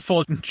 I'm going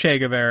full Che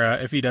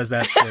Guevara if he does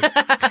that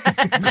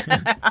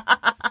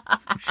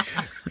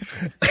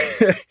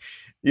shit.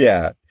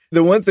 Yeah.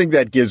 The one thing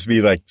that gives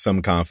me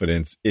some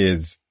confidence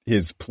is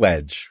his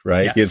pledge,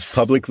 right? Yes. He has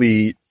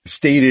publicly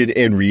stated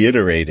and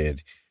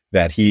reiterated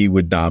that he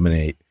would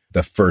nominate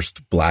the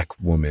first black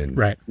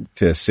woman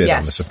to sit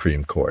on the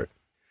Supreme Court,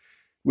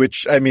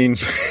 which,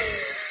 it's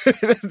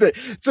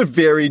a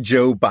very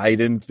Joe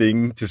Biden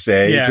thing to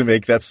say, to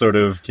make that sort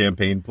of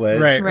campaign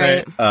pledge.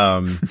 Right.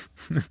 But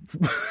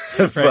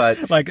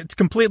it's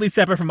completely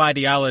separate from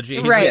ideology.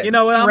 He's right. Like, you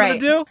know what I'm going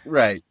to do?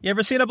 Right. You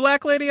ever seen a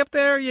black lady up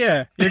there?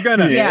 Yeah. You're going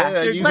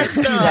to. Let's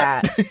do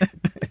that.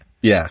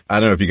 Yeah. I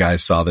don't know if you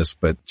guys saw this,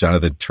 but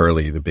Jonathan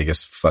Turley, the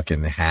biggest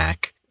fucking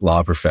hack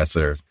law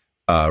professor,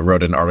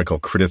 wrote an article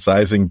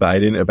criticizing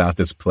Biden about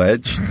this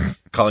pledge,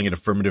 calling it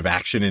affirmative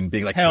action and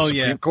being like, the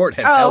Supreme Court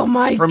has held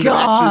affirmative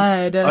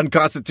action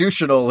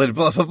unconstitutional and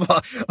blah, blah,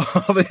 blah,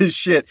 all this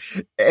shit.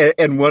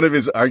 And one of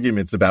his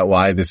arguments about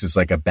why this is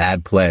a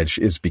bad pledge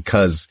is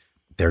because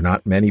there are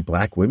not many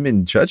black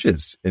women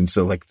judges. And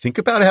so think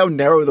about how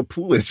narrow the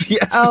pool is he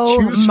has to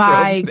choose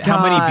my from. God.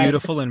 How many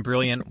beautiful and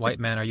brilliant white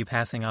men are you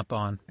passing up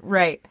on?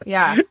 Right.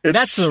 Yeah.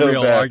 That's the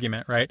real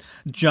argument, right?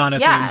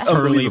 Jonathan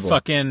Turley,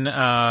 fucking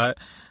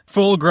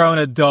full-grown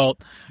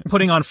adult,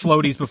 putting on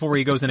floaties before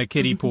he goes in a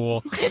kiddie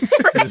pool.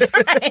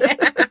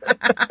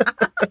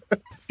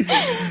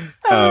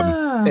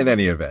 In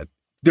any event,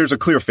 there's a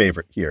clear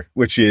favorite here,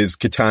 which is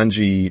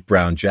Ketanji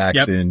Brown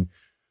Jackson,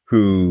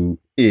 who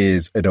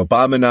is an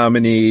Obama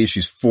nominee.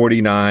 She's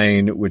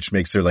 49, which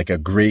makes her a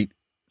great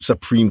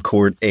Supreme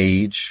Court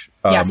age,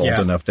 Yes. old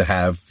Yeah. enough to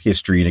have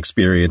history and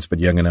experience, but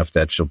young enough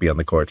that she'll be on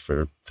the court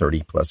for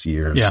 30 plus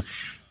years.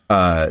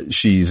 Yeah.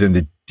 She's in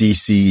the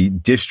DC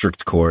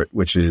District Court,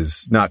 which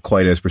is not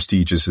quite as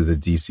prestigious as the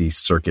DC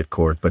Circuit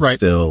Court, but Right.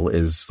 still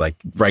is like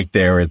right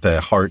there at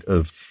the heart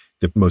of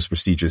the most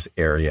prestigious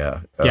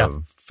area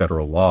of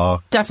federal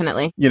law.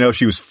 Definitely. You know,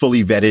 she was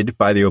fully vetted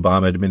by the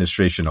Obama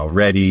administration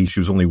already. She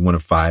was only one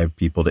of 5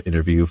 people to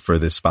interview for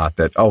this spot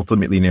that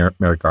ultimately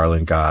Merrick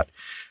Garland got.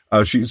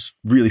 She's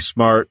really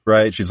smart,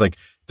 right? She's like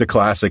the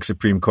classic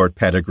Supreme Court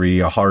pedigree,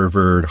 a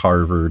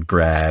Harvard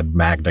grad,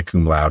 magna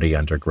cum laude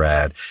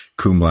undergrad,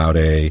 cum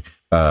laude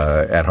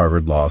at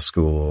Harvard Law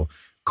School,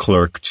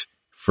 clerked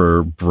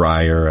for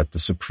Breyer at the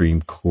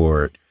Supreme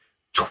Court,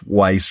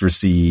 twice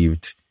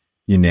received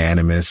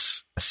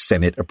unanimous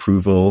Senate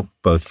approval,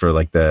 both for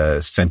like the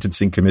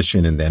Sentencing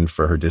Commission and then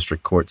for her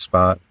district court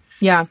spot.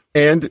 Yeah.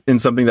 And in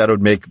something that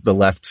would make the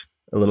left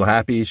a little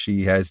happy,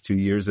 she has 2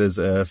 years as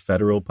a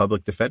federal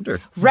public defender.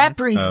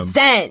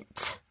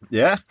 Represent.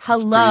 Yeah. it's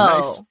Hello.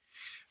 pretty nice.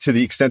 To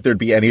the extent there'd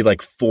be any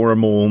like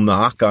formal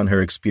knock on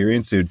her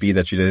experience, it would be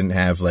that she didn't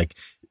have like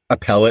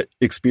appellate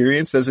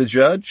experience as a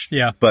judge.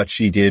 Yeah. But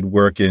she did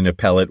work in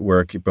appellate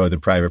work, both in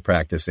private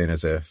practice and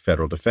as a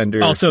federal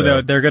defender. Also, so-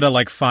 though, they're going to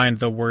like find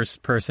the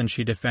worst person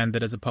she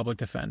defended as a public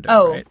defender.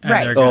 Oh, right. And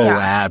right. They're Oh, gonna,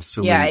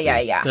 absolutely.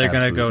 Yeah. They're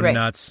going to go Right.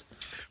 nuts.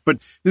 But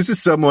this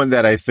is someone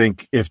that I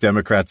think if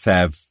Democrats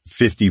have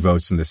 50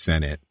 votes in the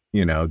Senate,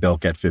 you know, they'll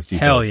get 50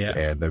 Hell votes yeah.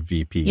 and the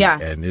VP. Yeah.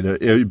 And it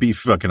would be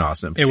fucking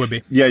awesome. It would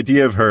be. The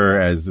idea of her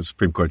as the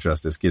Supreme Court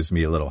justice gives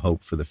me a little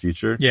hope for the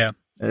future. Yeah.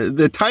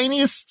 The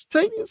tiniest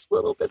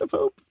little bit of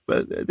hope,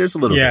 but there's a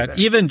little Yeah. bit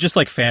there. Even just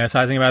like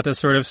fantasizing about this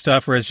sort of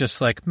stuff where it's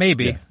just like,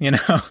 maybe, you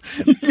know,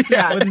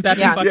 Yeah. wouldn't that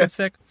be Yeah. fucking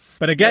sick?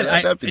 But again,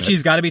 Yeah, that'd be nice.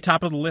 she's got to be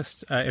top of the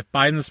list. If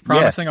Biden's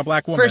promising a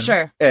black woman. For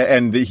sure.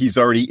 And he's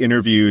already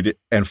interviewed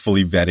and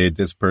fully vetted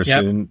this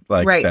person.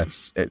 Like Right.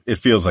 it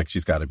feels like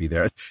she's got to be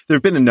there. There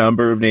have been a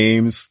number of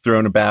names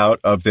thrown about.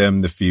 Of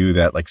them, the few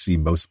that like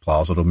seem most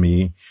plausible to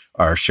me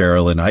are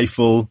Cheryl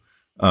Eiffel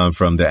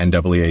from the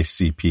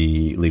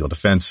NAACP Legal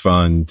Defense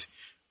Fund,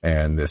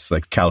 and this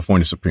like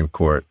California Supreme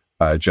Court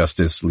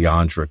Justice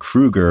Leandra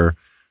Kruger,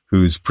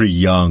 who's pretty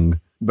young,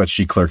 but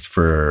she clerked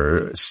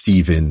for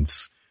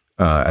Stevens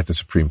at the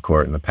Supreme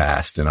Court in the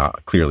past, and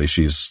clearly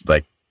she's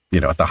like,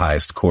 you know, at the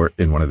highest court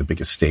in one of the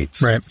biggest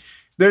states. Right.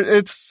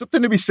 It's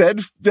something to be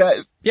said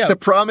that Yeah. the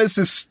promise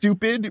is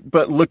stupid,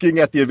 but looking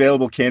at the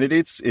available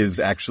candidates is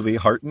actually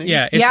heartening.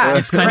 Yeah. It's, Yeah,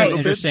 it's kind right. of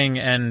interesting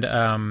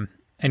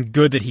and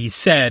good that he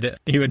said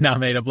he would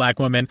nominate a black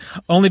woman,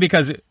 only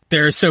because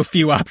there are so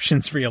few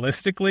options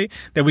realistically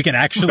that we can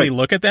actually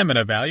look at them and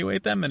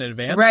evaluate them in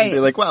advance. Right. Be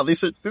like, wow,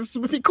 this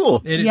would be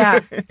cool. Yeah.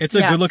 It's a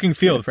Yeah. good looking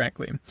field,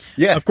 frankly.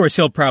 Yeah. Of course,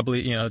 he'll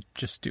probably, you know,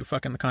 just do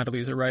fucking the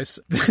Condoleezza Rice.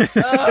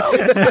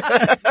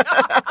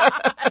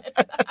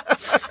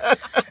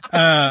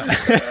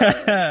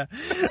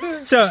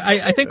 So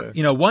I think,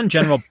 you know, one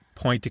general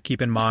point to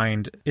keep in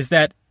mind is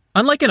that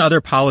unlike in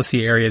other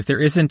policy areas, there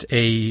isn't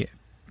a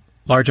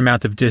large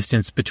amount of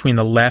distance between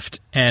the left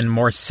and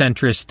more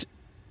centrist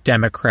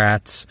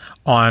Democrats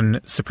on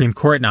Supreme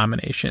Court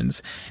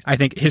nominations. I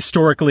think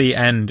historically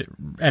and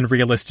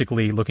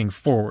realistically looking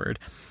forward.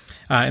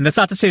 And that's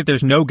not to say that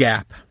there's no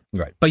gap,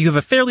 Right. but you have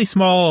a fairly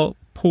small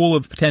pool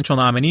of potential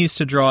nominees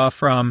to draw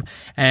from,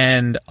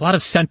 and a lot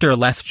of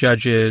center-left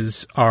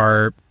judges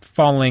are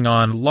falling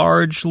on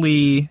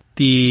largely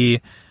the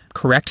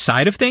correct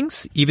side of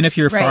things, even if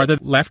you're Right. farther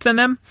left than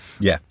them.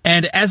 Yeah.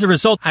 And as a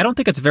result, I don't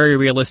think it's very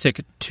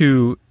realistic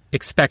to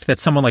expect that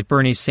someone like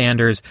Bernie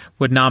Sanders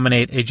would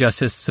nominate a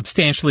justice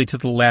substantially to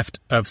the left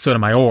of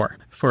Sotomayor,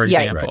 for Yeah,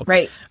 example.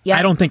 right. Yeah.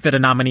 I don't think that a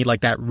nominee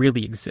like that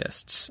really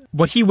exists.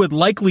 What he would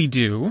likely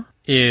do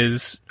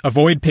is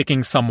avoid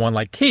picking someone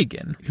like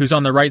Kagan, who's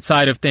on the right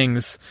side of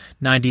things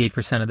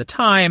 98% of the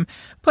time,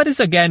 but is,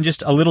 again,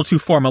 just a little too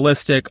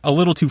formalistic, a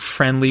little too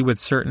friendly with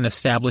certain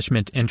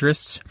establishment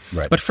interests.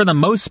 Right. But for the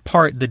most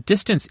part, the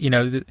distance, you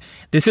know,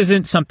 this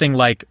isn't something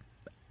like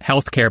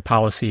healthcare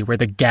policy where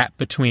the gap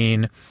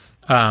between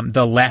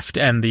the left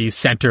and the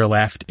center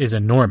left is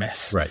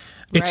enormous. Right.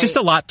 It's just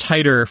a lot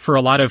tighter for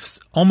a lot of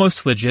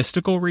almost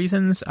logistical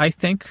reasons, I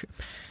think.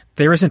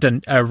 There isn't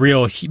a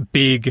real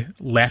big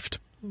left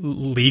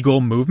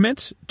legal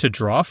movement to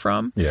draw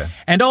from. Yeah.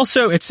 And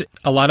also, it's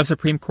a lot of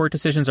Supreme Court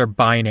decisions are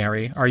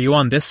binary. Are you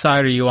on this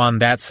side or are you on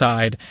that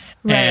side?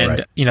 Right. And,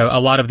 Right. you know, a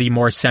lot of the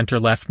more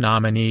center-left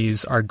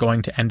nominees are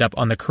going to end up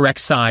on the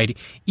correct side,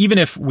 even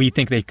if we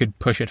think they could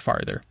push it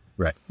farther.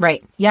 Right.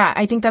 Right. Yeah,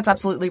 I think that's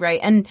absolutely right.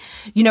 And,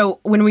 you know,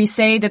 when we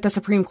say that the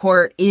Supreme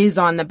Court is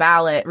on the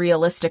ballot,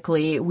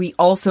 realistically, we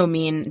also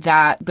mean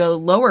that the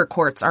lower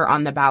courts are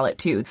on the ballot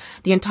too.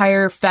 The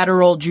entire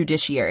federal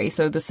judiciary.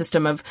 So the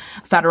system of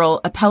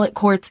federal appellate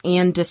courts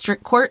and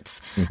district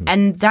courts. Mm-hmm.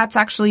 And that's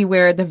actually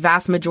where the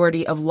vast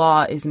majority of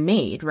law is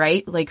made,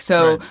 right? Like,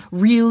 so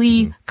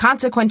really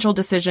consequential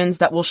decisions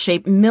that will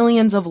shape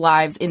millions of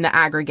lives in the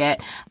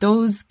aggregate.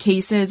 Those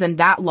cases and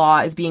that law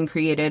is being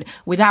created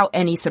without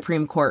any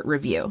Supreme Court Court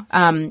review.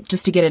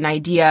 Just to get an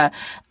idea,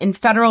 in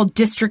federal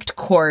district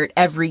court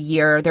every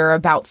year, there are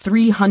about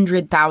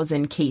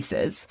 300,000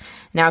 cases.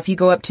 Now, if you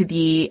go up to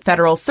the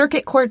federal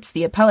circuit courts,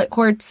 the appellate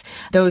courts,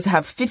 those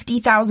have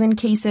 50,000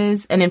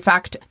 cases. And in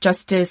fact,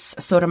 Justice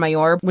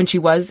Sotomayor, when she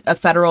was a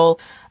federal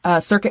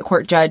circuit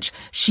court judge,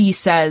 she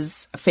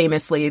says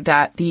famously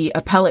that the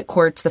appellate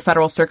courts, the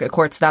federal circuit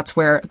courts, that's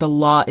where the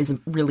law is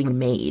really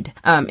made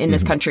in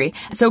this country.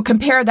 So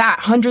compare that,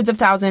 hundreds of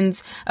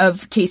thousands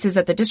of cases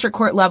at the district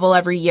court level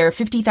every year,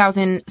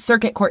 50,000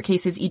 circuit court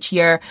cases each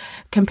year,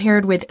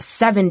 compared with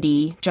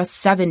 70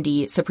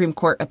 Supreme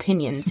Court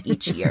opinions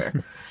each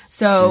year.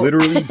 So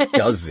literally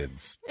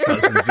dozens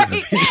of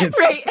opinions.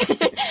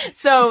 Right.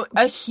 So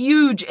a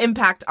huge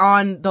impact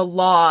on the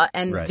law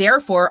and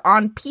therefore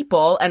on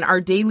people, and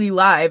our daily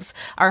lives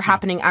are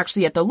happening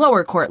actually at the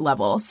lower court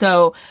level.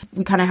 So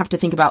we kind of have to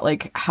think about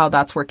like how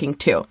that's working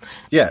too.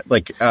 Yeah.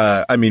 Like,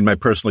 I mean, my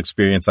personal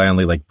experience, I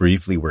only like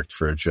briefly worked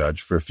for a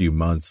judge for a few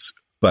months,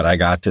 but I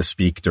got to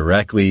speak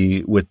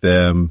directly with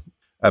them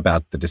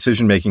about the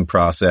decision-making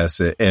process,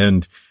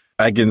 and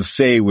I can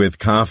say with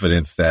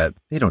confidence that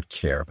they don't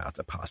care about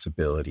the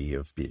possibility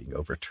of being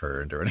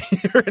overturned or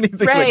anything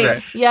like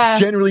that. Yeah.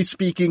 Generally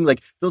speaking,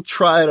 like they'll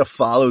try to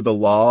follow the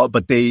law,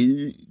 but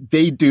they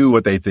do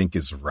what they think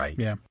is right.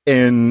 Yeah.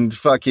 And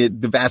fuck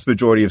it, the vast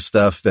majority of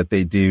stuff that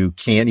they do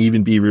can't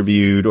even be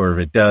reviewed, or if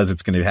it does,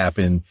 it's going to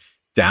happen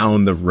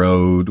down the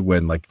road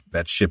when like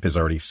that ship has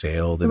already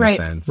sailed in a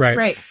sense.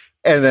 Right.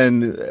 And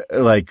then,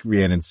 like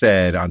Rhiannon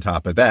said, on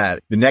top of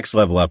that, the next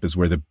level up is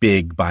where the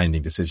big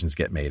binding decisions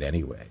get made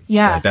anyway.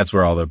 Yeah. Right? That's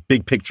where all the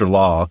big picture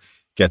law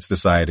gets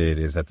decided,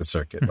 is at the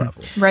circuit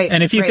level. Right.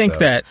 And if you think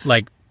that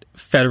like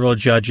federal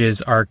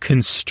judges are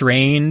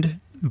constrained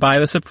by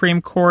the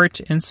Supreme Court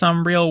in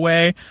some real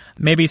way,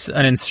 maybe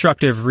an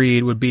instructive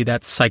read would be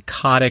that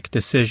psychotic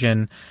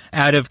decision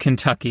out of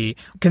Kentucky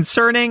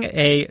concerning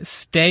a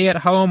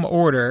stay-at-home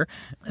order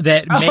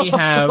that may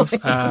have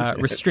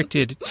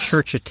restricted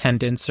church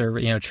attendance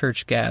or,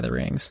 church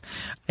gatherings.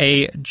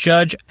 A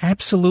judge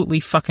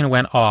absolutely fucking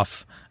went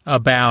off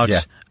about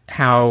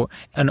how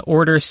an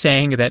order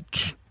saying that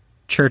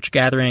church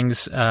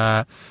gatherings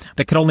that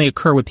could only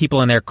occur with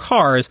people in their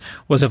cars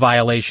was a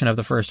violation of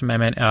the First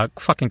Amendment,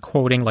 fucking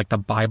quoting like the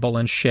Bible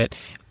and shit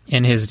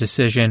in his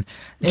decision.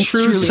 It's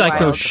True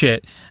psycho wild.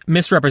 shit,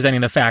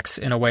 misrepresenting the facts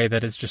in a way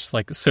that is just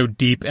like so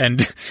deep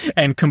and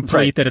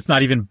complete that it's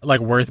not even like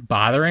worth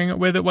bothering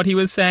with what he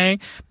was saying.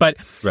 But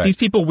these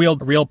people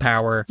wield real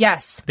power.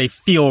 Yes. They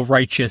feel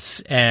righteous,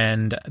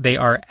 and they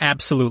are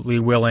absolutely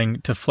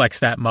willing to flex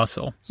that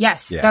muscle.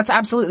 Yes, that's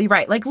absolutely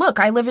right. Like, look,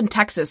 I live in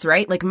Texas,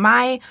 right? Like,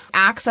 my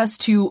access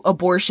to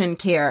abortion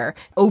care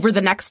over the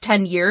next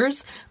 10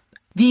 years,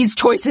 these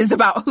choices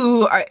about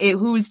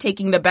who's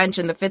taking the bench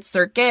in the Fifth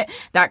Circuit,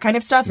 that kind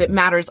of stuff, it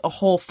matters a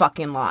whole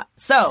fucking lot.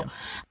 So,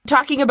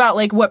 talking about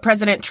like what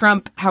President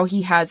Trump, how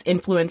he has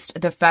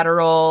influenced the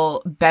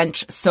federal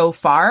bench so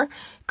far,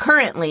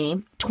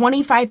 currently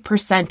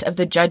 25% of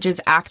the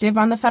judges active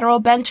on the federal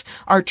bench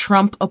are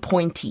Trump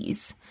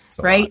appointees.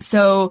 Right.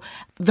 So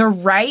the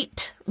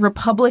right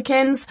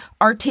Republicans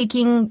are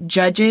taking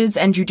judges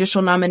and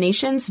judicial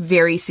nominations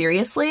very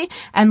seriously.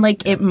 And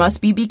like, it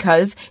must be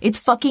because it's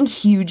fucking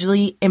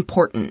hugely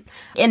important.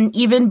 And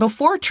even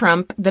before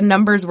Trump, the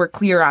numbers were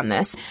clear on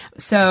this.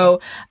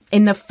 So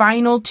in the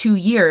final 2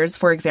 years,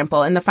 for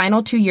example, in the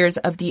final 2 years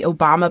of the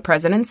Obama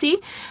presidency,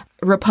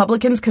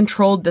 Republicans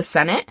controlled the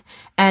Senate,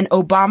 and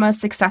Obama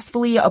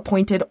successfully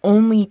appointed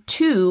only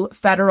 2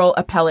 federal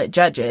appellate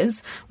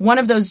judges. One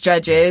of those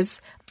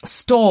judges,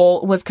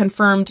 Stoll, was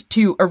confirmed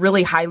to a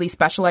really highly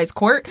specialized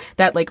court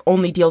that like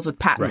only deals with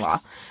patent law.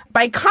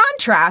 By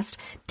contrast,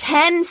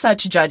 10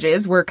 such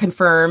judges were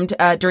confirmed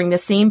during the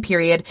same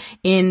period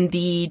in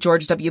the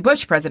George W.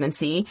 Bush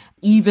presidency,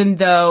 even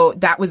though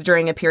that was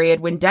during a period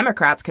when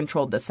Democrats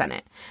controlled the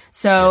Senate.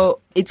 So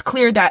it's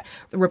clear that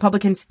the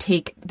Republicans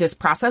take this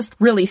process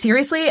really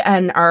seriously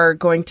and are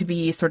going to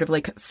be sort of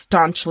like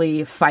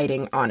staunchly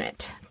fighting on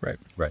it.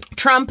 Right.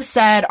 Trump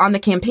said on the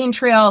campaign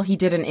trail, he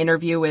did an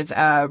interview with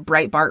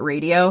Breitbart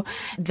Radio,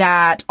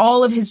 that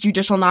all of his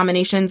judicial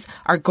nominations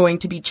are going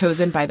to be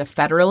chosen by the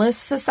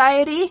Federalist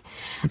Society.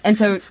 And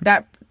so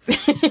that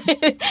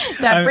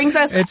brings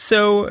us... It's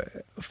so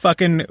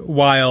fucking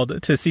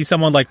wild to see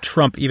someone like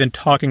Trump even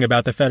talking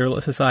about the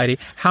Federalist Society.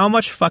 How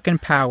much fucking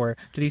power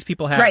do these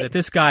people have that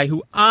this guy,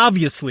 who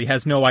obviously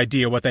has no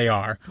idea what they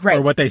are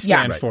or what they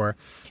stand for,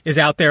 is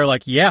out there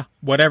like,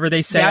 whatever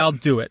they say, I'll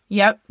do it.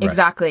 Yep,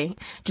 exactly.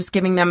 Just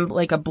giving them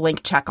like a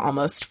blank check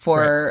almost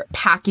for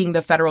packing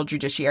the federal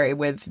judiciary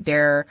with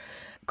their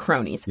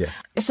cronies.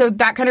 So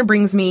that kind of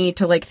brings me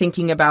to like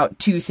thinking about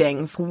 2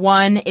 things.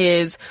 One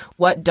is,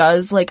 what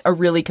does like a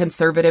really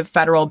conservative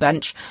federal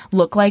bench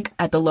look like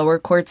at the lower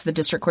courts, the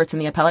district courts,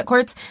 and the appellate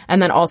courts?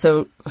 And then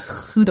also,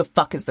 who the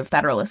fuck is the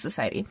Federalist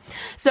Society?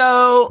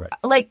 So,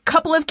 like,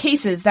 couple of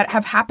cases that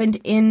have happened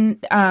in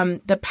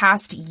the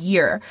past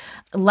year.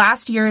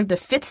 Last year, the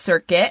Fifth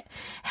Circuit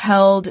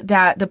held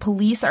that the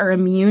police are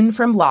immune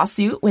from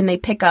lawsuit when they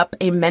pick up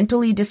a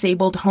mentally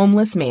disabled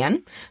homeless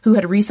man who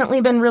had recently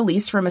been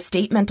released from a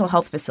state mental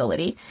health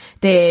facility.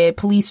 The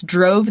police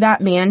drove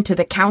that man to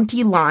the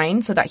county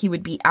line so that he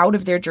would be out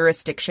of their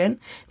jurisdiction.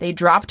 They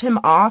dropped him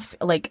off,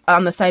 like,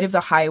 on the side of the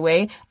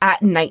highway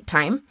at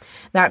nighttime.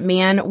 That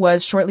man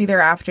was shortly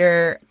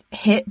thereafter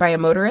hit by a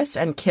motorist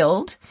and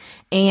killed.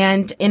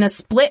 And in a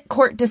split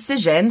court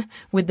decision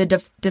with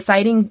the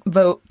deciding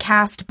vote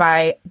cast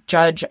by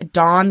Judge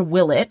Don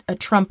Willett, a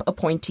Trump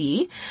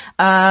appointee,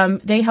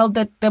 they held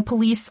that the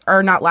police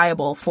are not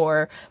liable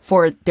for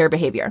their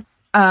behavior.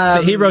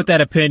 He wrote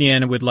that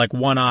opinion with like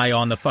one eye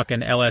on the fucking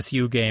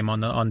LSU game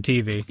on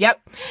TV.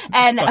 Yep.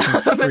 And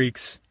fucking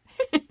freaks.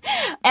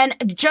 And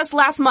just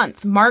last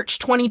month, March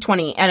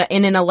 2020,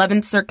 in an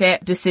 11th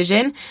Circuit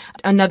decision,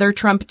 another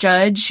Trump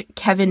judge,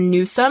 Kevin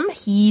Newsom,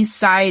 he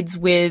sides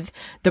with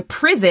the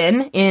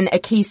prison in a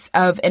case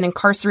of an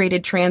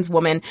incarcerated trans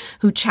woman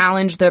who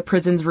challenged the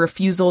prison's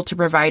refusal to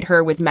provide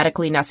her with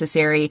medically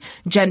necessary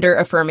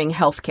gender-affirming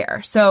health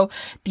care. So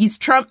these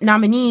Trump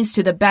nominees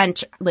to the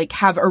bench like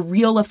have a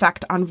real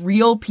effect on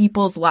real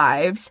people's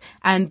lives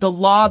and the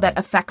law that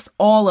affects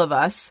all of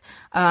us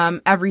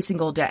every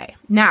single day.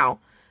 Now,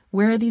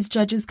 where are these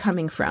judges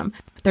coming from?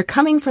 They're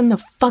coming from the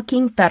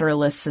fucking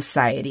Federalist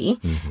Society.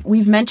 Mm-hmm.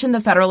 We've mentioned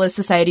the Federalist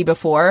Society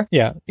before.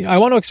 Yeah. I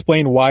want to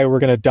explain why we're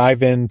going to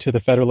dive into the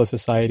Federalist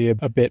Society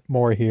a bit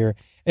more here.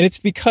 And it's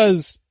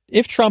because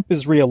if Trump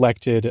is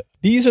reelected,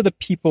 these are the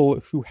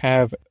people who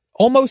have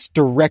almost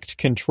direct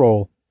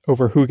control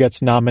over who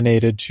gets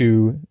nominated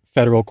to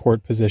federal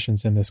court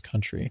positions in this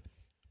country.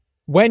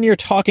 When you're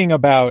talking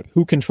about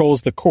who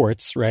controls the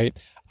courts, right?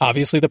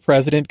 Obviously, the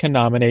president can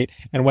nominate.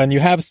 And when you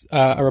have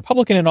a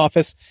Republican in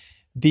office,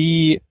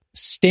 the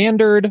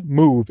standard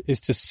move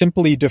is to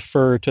simply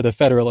defer to the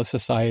Federalist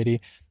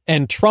Society.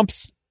 And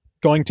Trump's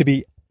going to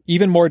be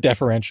even more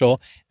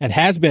deferential and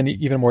has been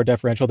even more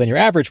deferential than your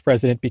average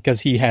president because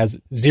he has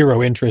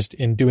zero interest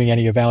in doing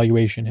any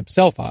evaluation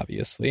himself,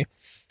 obviously.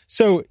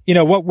 So, you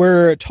know, what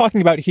we're talking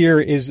about here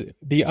is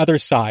the other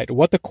side,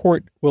 what the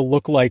court will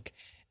look like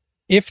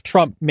if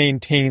Trump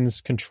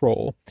maintains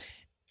control.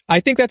 I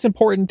think that's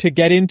important to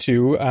get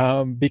into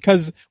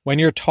because when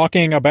you're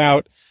talking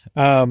about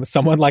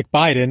someone like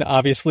Biden,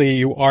 obviously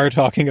you are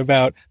talking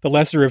about the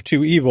lesser of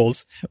two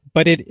evils,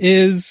 but it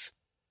is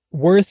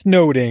worth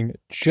noting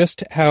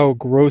just how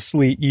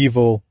grossly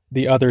evil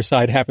the other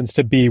side happens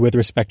to be with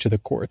respect to the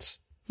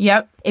courts.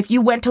 Yep. If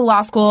you went to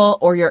law school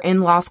or you're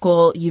in law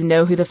school, you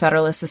know who the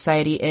Federalist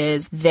Society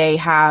is. They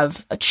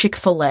have a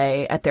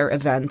Chick-fil-A at their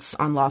events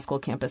on law school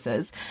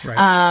campuses.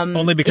 Right.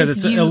 Only because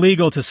it's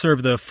illegal to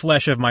serve the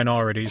flesh of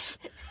minorities.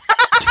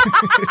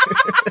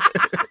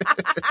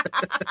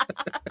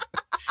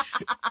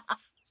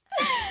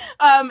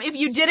 If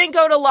you didn't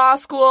go to law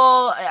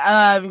school,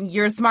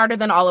 you're smarter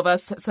than all of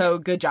us, so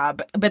good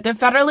job. But the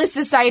Federalist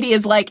Society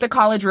is like the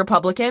college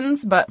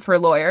Republicans, but for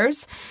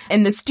lawyers.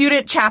 In the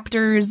student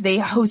chapters, they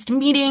host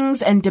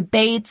meetings and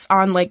debates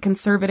on like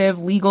conservative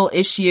legal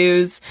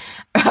issues.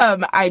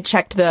 I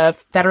checked the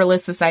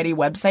Federalist Society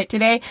website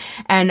today,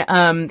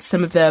 and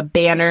some of the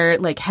banner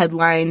like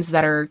headlines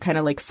that are kind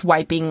of like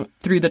swiping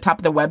through the top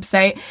of the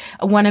website.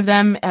 One of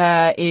them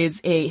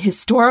is a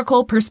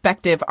historical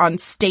perspective on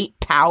state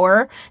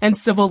power and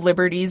civil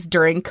liberties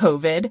during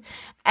COVID.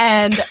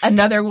 And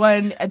another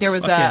one, there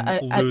was a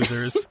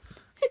losers.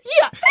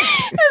 Yeah.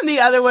 And the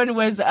other one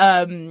was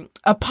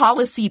a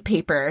policy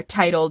paper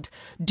titled,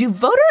 "Do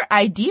Voter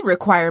ID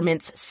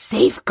Requirements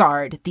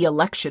Safeguard the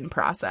Election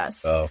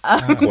Process?" Oh,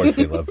 of course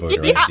they love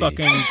voter ID.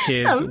 Fucking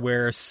kids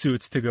wear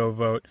suits to go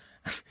vote.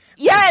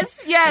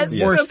 Yes. Worst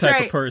that's type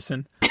right. of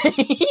person.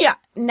 Yeah.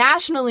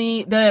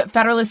 Nationally, the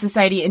Federalist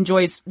Society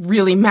enjoys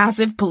really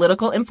massive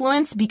political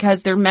influence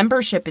because their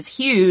membership is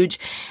huge,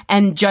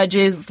 and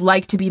judges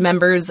like to be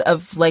members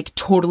of like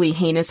totally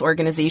heinous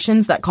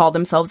organizations that call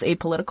themselves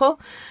apolitical.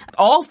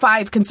 All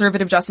 5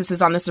 conservative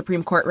justices on the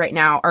Supreme Court right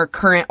now are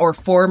current or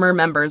former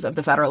members of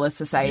the Federalist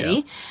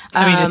Society. Yeah.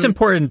 I mean, it's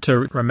important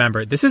to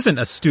remember, this isn't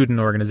a student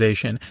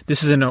organization.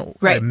 This is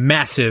a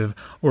massive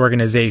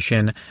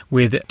organization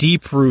with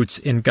deep roots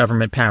in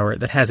government power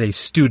that has a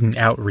student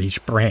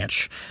outreach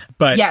branch.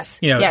 But,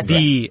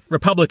 the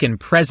Republican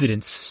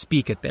presidents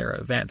speak at their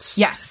events.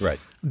 Yes. Right.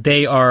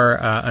 They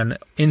are an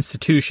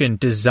institution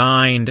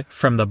designed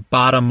from the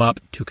bottom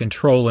up to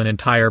control an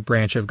entire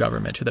branch of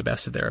government to the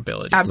best of their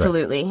ability.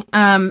 Absolutely.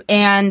 Right.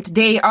 And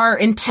they are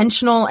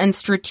intentional and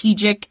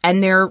strategic,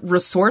 and they're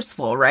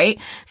resourceful, right?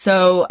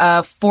 So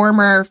a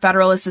former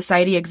Federalist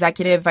Society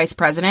executive vice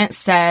president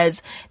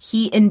says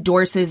he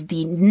endorses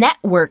the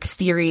network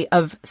theory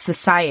of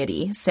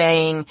society,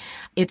 saying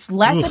it's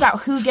less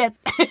about who gets...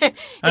 I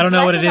don't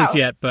know what it is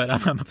yet, but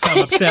I'm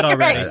upset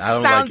already. Right. I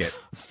don't Sounds like it.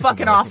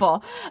 Fucking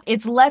awful.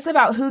 It's less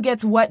about who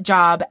gets what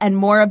job and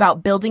more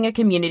about building a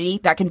community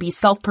that can be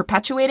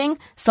self-perpetuating,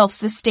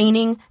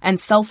 self-sustaining, and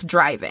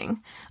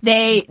self-driving.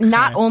 They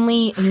not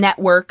only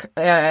network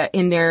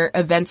in their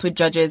events with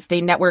judges,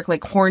 they network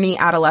like horny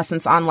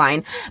adolescents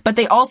online, but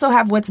they also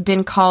have what's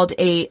been called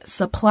a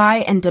supply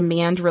and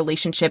demand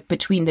relationship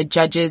between the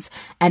judges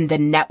and the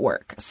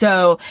network.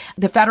 So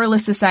the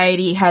Federalist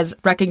Society has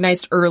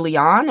recognized early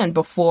on and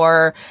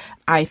before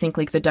I think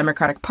like the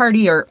Democratic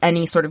Party or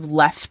any sort of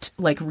left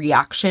like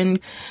reaction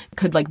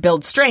could like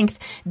build strength,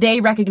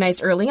 they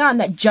recognized early on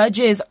that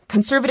judges,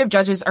 conservative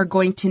judges, are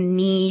going to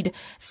need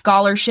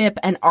scholarship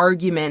and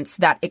arguments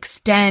that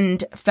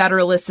extend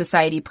Federalist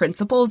Society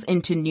principles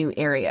into new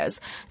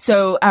areas.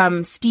 So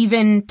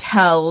Stephen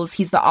Tells,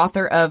 he's the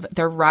author of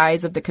The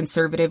Rise of the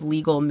Conservative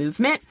Legal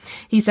Movement.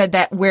 He said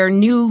that where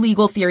new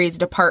legal theories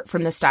depart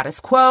from the status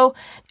quo,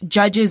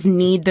 judges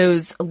need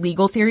those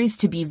legal theories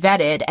to be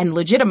vetted and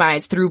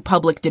legitimized through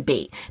public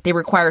debate. They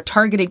require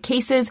targeted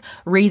cases,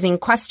 raising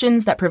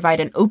questions that provide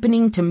an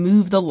opening to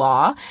move the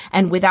law.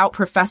 And without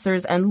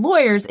professors and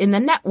lawyers in the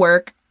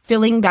network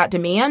filling that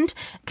demand,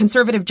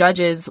 conservative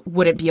judges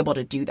wouldn't be able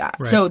to do that.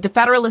 Right. So the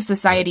Federalist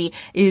Society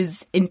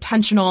is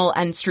intentional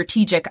and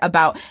strategic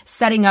about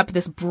setting up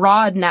this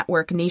broad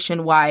network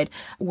nationwide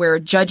where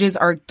judges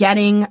are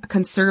getting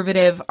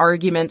conservative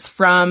arguments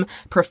from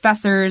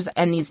professors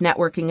and these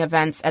networking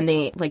events, and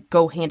they like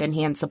go hand in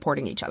hand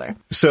supporting each other.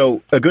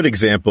 So a good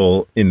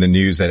example in the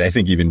news that I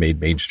think even made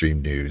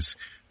mainstream news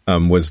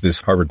was this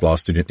Harvard Law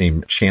student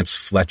named Chance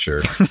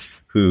Fletcher,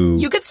 who...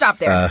 You could stop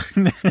there.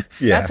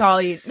 Yeah. That's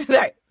all you...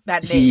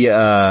 That name. He,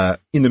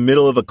 in the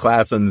middle of a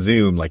class on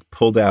Zoom, like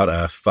pulled out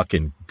a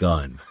fucking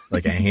gun,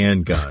 like a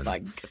handgun. Oh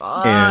my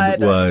God.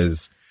 And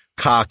was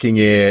cocking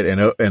it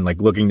and like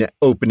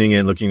opening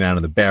it, looking down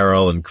in the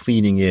barrel and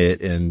cleaning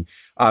it. And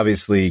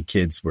obviously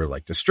kids were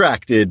like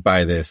distracted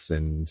by this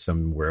and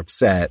some were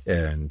upset.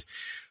 And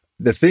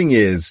the thing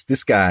is,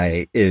 this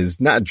guy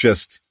is not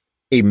just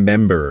a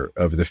member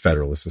of the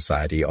Federalist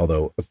Society,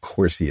 although of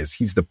course he is.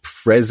 He's the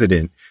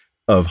president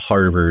of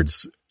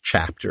Harvard's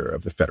chapter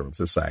of the Federalist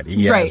Society.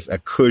 He has a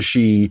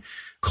cushy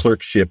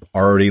clerkship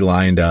already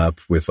lined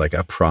up with like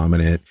a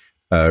prominent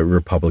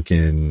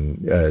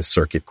Republican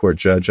circuit court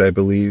judge, I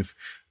believe.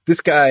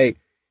 This guy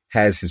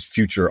has his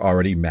future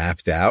already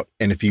mapped out.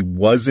 And if he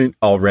wasn't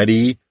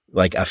already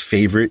like a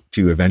favorite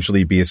to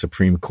eventually be a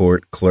Supreme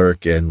Court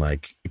clerk and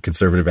like a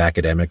conservative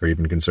academic or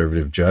even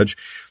conservative judge,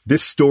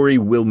 this story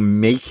will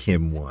make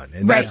him one.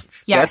 And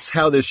that's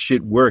how this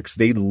shit works.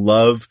 They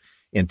love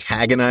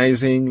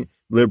antagonizing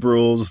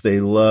liberals. They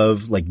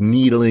love like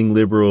needling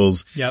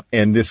liberals. Yep.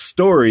 And this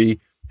story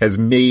has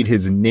made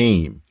his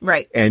name.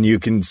 Right. And you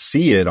can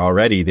see it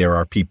already. There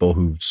are people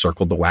who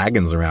circled the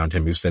wagons around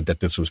him who said that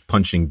this was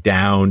punching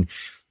down,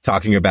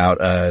 talking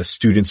about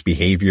students'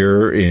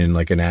 behavior in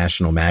like a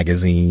national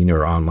magazine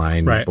or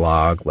online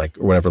blog, like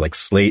or whatever, like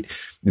Slate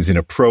is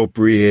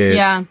inappropriate.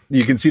 Yeah.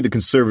 You can see the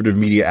conservative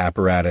media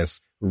apparatus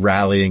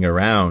rallying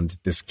around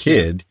this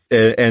kid,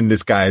 and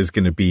this guy is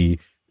going to be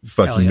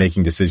fucking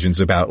making decisions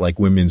about like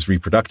women's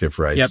reproductive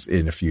rights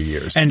in a few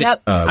years. And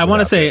I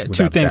want to say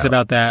two things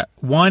about that.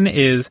 One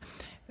is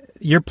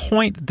your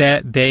point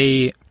that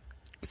they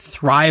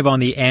thrive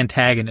on the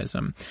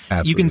antagonism.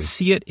 Absolutely. You can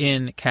see it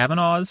in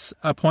Kavanaugh's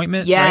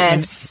appointment. Yes. Right?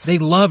 And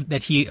they loved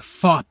that he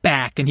fought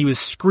back and he was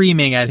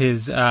screaming at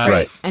his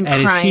at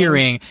his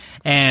hearing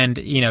and,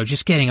 you know,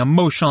 just getting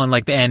emotional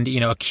and you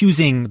know,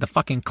 accusing the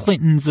fucking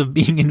Clintons of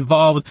being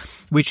involved,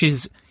 which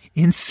is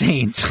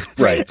insane.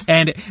 Right.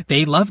 And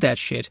they love that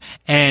shit.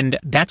 And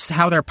that's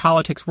how their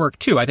politics work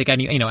too. I think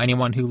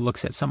anyone who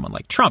looks at someone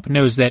like Trump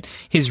knows that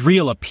his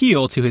real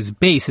appeal to his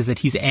base is that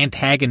he's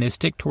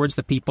antagonistic towards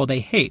the people they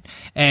hate.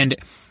 And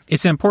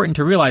it's important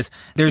to realize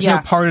there's no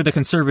part of the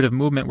conservative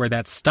movement where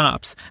that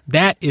stops.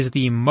 That is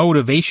the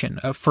motivation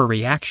for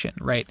reaction,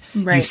 right?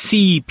 You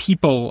see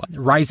people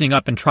rising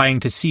up and trying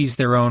to seize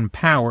their own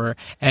power,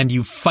 and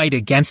you fight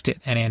against it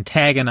and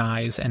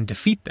antagonize and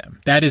defeat them.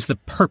 That is the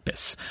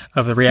purpose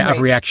of the of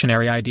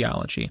reactionary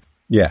ideology.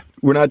 Yeah.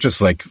 We're not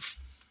just like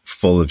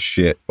full of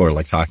shit or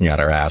like talking out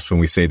our ass when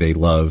we say they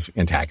love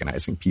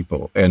antagonizing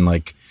people. And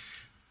like,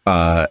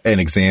 an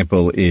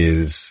example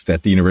is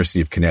that the University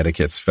of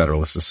Connecticut's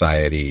Federalist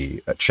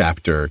Society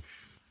chapter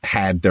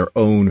had their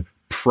own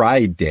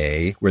Pride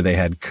Day where they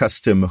had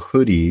custom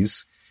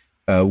hoodies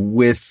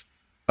with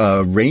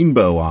a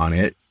rainbow on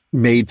it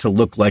made to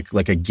look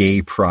like a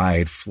gay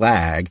pride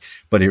flag,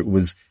 but it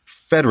was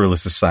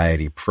Federalist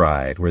Society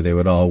Pride where they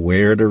would all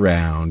wear it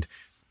around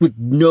with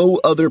no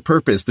other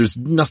purpose. There's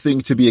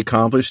nothing to be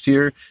accomplished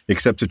here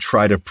except to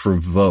try to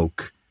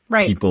provoke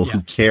people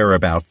who care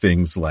about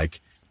things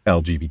like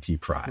LGBT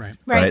pride,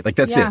 right? Like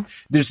that's it.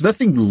 There's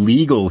nothing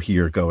legal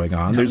here going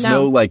on. There's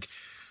no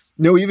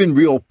even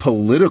real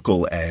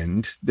political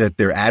end that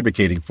they're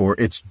advocating for.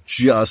 It's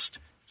just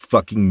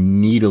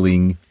fucking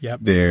needling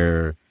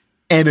their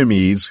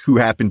enemies who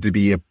happen to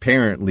be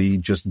apparently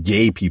just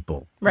gay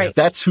people. Right.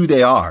 That's who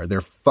they are.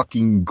 They're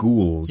fucking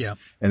ghouls. Yeah.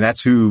 And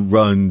that's who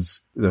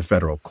runs the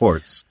federal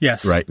courts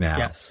right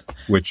now,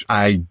 which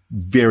I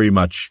very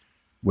much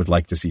would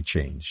like to see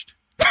changed,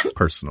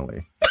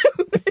 personally.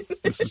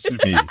 This is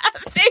me.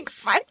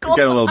 Thanks, Michael. I'm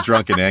getting a little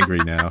drunk and angry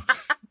now.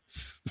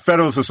 The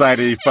Federalist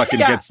Society fucking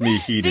gets me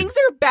heated. Things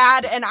are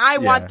bad, and I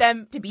want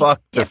them to be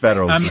Fuck different. the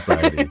Federalist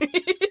Society.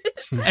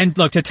 And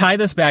look, to tie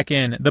this back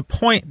in, the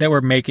point that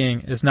we're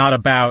making is not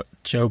about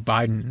Joe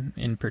Biden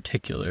in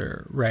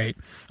particular, right?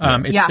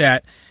 It's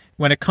that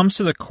when it comes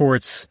to the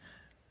courts,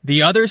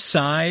 the other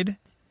side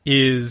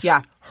is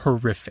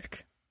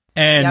horrific.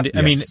 And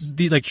I mean,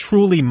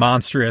 truly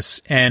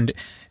monstrous. And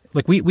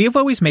like we have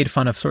always made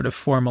fun of sort of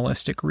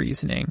formalistic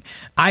reasoning.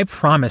 I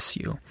promise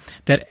you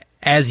that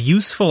as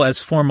useful as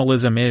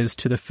formalism is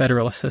to the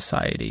Federalist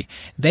Society,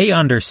 they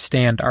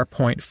understand our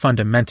point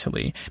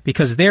fundamentally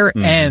because their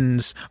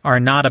ends are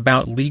not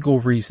about legal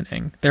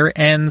reasoning. Their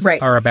ends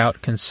are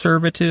about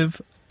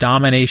conservative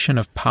domination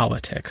of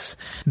politics.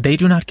 They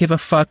do not give a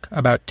fuck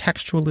about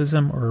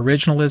textualism or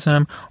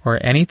originalism or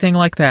anything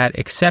like that,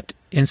 except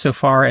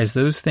insofar as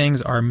those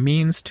things are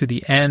means to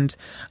the end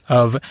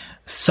of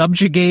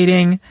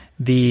subjugating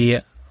the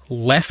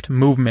left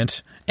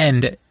movement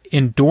and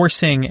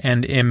endorsing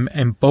and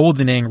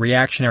emboldening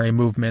reactionary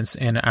movements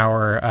in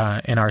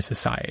our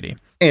society.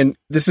 And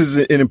this is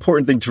an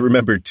important thing to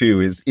remember, too,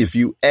 is if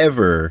you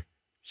ever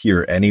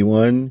hear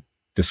anyone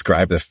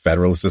describe the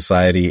Federalist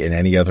Society in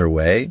any other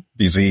way,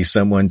 if you see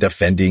someone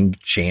defending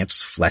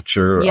Chance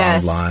Fletcher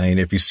online,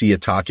 if you see a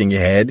talking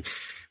head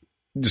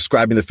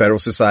describing the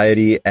Federalist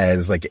Society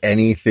as like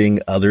anything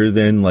other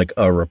than like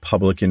a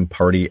Republican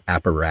Party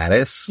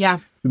apparatus,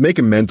 make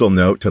a mental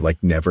note to like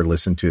never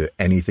listen to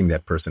anything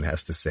that person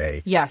has to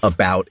say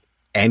about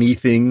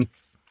anything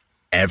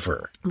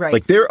ever. Right.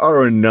 Like there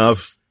are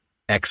enough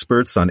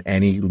experts on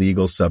any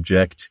legal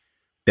subject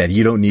that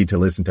you don't need to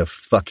listen to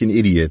fucking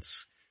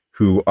idiots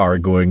who are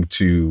going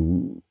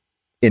to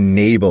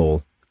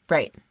enable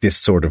this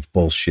sort of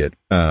bullshit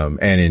and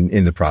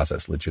in the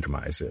process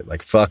legitimize it.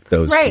 Like, fuck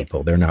those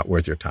people. They're not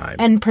worth your time.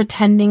 And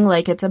pretending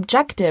like it's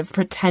objective,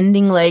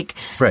 pretending like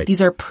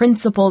these are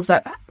principles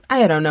that,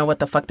 I don't know what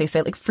the fuck they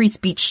say, like free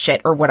speech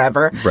shit or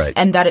whatever. Right.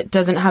 And that it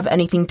doesn't have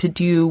anything to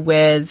do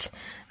with,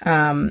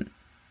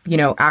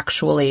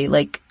 actually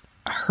like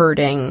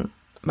hurting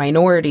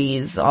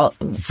minorities.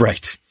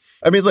 Right.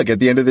 I mean, look, at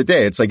the end of the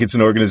day, it's like it's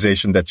an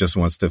organization that just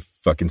wants to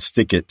fucking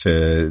stick it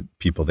to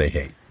people they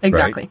hate.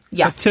 Exactly. Right?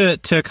 Yeah.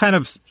 To kind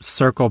of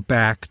circle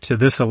back to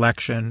this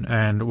election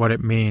and what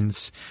it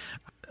means,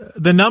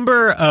 the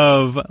number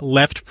of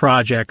left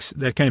projects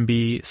that can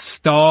be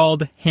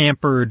stalled,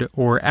 hampered,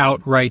 or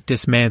outright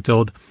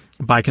dismantled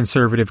by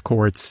conservative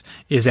courts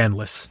is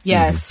endless.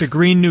 Yes. The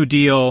Green New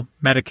Deal,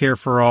 Medicare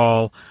for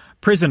All,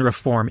 prison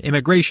reform,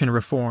 immigration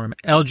reform,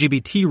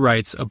 LGBT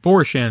rights,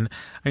 abortion.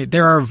 I mean,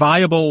 there are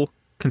viable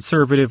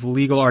conservative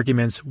legal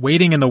arguments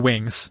waiting in the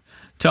wings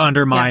to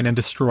undermine and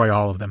destroy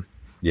all of them.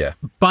 Yeah.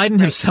 Biden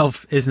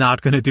himself is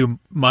not going to do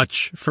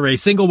much for a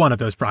single one of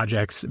those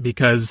projects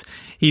because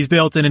he's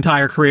built an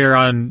entire career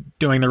on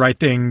doing the right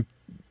thing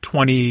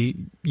 20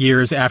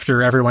 years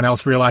after everyone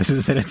else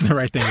realizes that it's the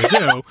right thing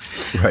to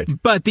do. Right.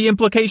 But the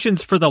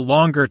implications for the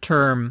longer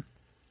term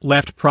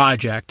left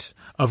project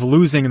of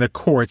losing the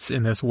courts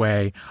in this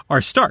way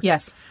are stark.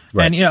 Yes.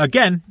 Right. And,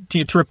 again,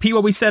 to repeat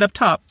what we said up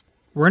top,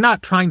 we're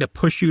not trying to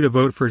push you to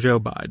vote for Joe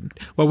Biden.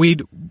 What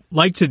we'd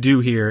like to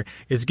do here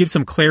is give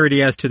some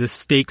clarity as to the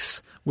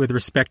stakes with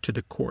respect to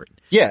the court.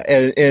 Yeah.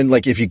 And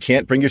like, if you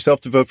can't bring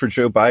yourself to vote for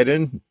Joe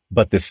Biden,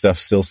 but this stuff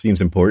still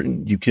seems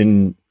important, you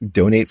can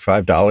donate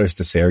 $5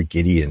 to Sarah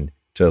Gideon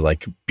to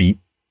like beat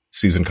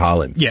Susan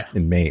Collins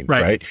in Maine.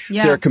 Right.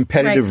 Yeah. There are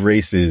competitive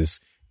races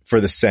for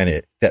the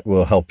Senate that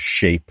will help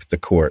shape the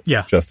court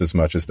just as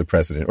much as the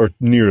president, or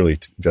nearly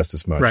just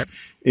as much,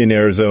 in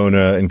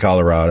Arizona, in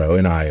Colorado,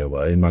 in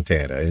Iowa, in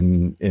Montana,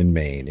 in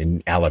Maine,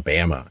 in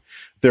Alabama.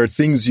 There are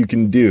things you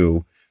can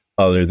do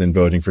other than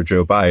voting for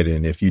Joe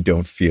Biden if you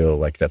don't feel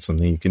like that's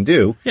something you can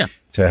do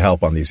to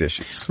help on these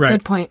issues. Right.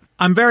 Good point.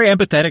 I'm very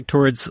empathetic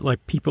towards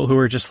like people who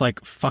are just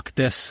like, fuck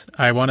this.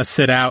 I want to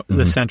sit out.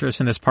 The centrists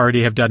in this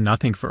party have done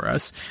nothing for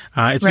us.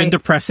 It's been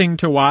depressing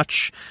to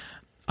watch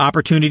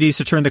opportunities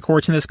to turn the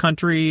courts in this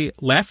country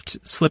left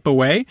slip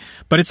away.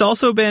 But it's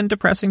also been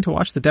depressing to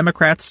watch the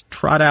Democrats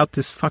trot out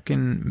this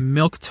fucking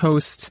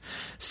milquetoast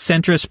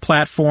centrist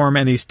platform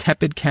and these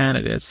tepid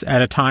candidates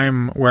at a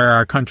time where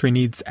our country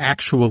needs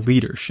actual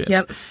leadership.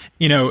 Yep.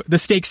 The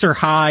stakes are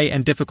high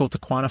and difficult to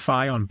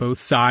quantify on both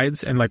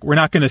sides. And like, we're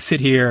not going to sit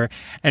here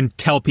and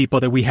tell people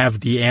that we have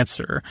the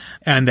answer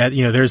and that,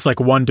 there's like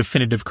one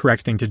definitive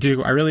correct thing to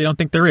do. I really don't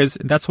think there is.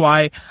 That's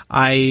why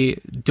I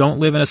don't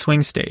live in a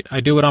swing state. I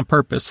do it on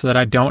purpose so that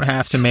I don't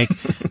have to make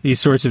these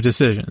sorts of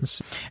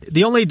decisions.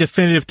 The only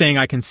definitive thing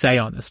I can say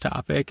on this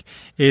topic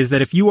is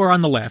that if you are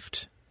on the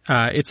left,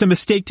 it's a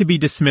mistake to be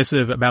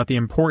dismissive about the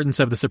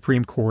importance of the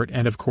Supreme Court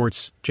and of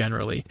courts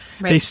generally.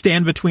 Right. They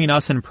stand between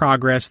us and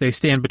progress. They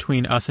stand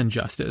between us and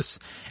justice.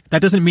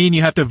 That doesn't mean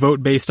you have to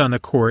vote based on the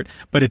court,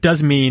 but it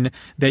does mean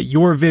that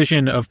your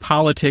vision of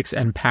politics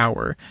and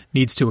power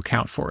needs to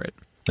account for it.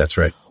 That's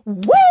right.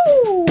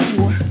 Woo!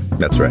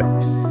 That's right.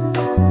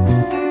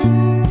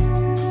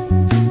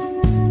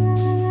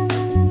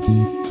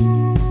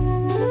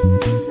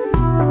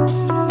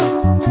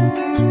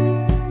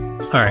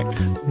 All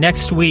right.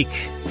 Next week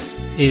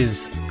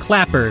is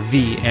Clapper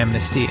v.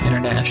 Amnesty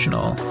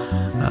International.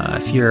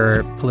 If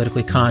you're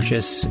politically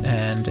conscious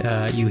and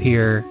you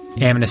hear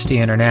Amnesty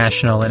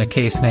International in a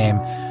case name,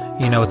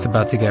 you know it's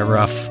about to get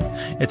rough.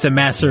 It's a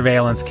mass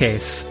surveillance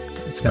case.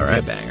 It's going to be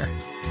a banger.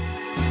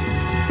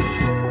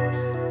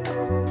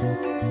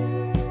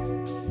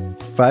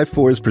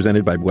 5-4 is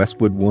presented by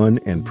Westwood One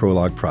and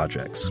Prologue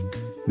Projects.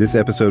 This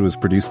episode was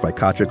produced by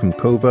Katja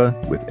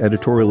Kumkova with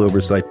editorial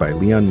oversight by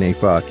Leon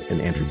Neyfakh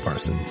and Andrew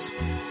Parsons.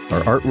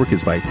 Our artwork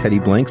is by Teddy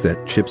Blanks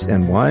at Chips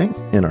NY,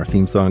 and our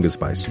theme song is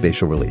by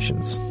Spatial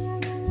Relations.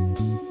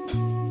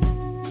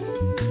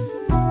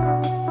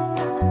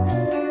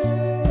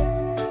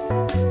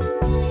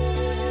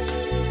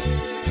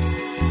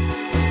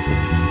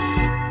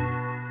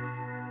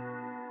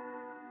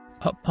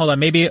 Hold on,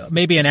 maybe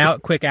an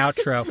quick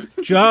outro.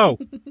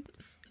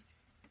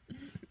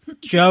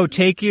 Joe,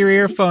 take your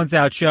earphones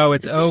out, Joe.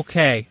 It's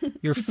okay.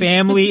 Your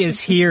family is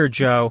here,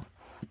 Joe.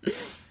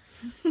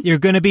 You're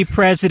going to be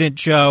president,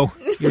 Joe.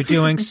 You're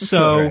doing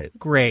so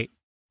great.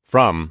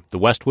 From the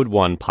Westwood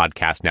One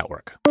Podcast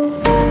Network.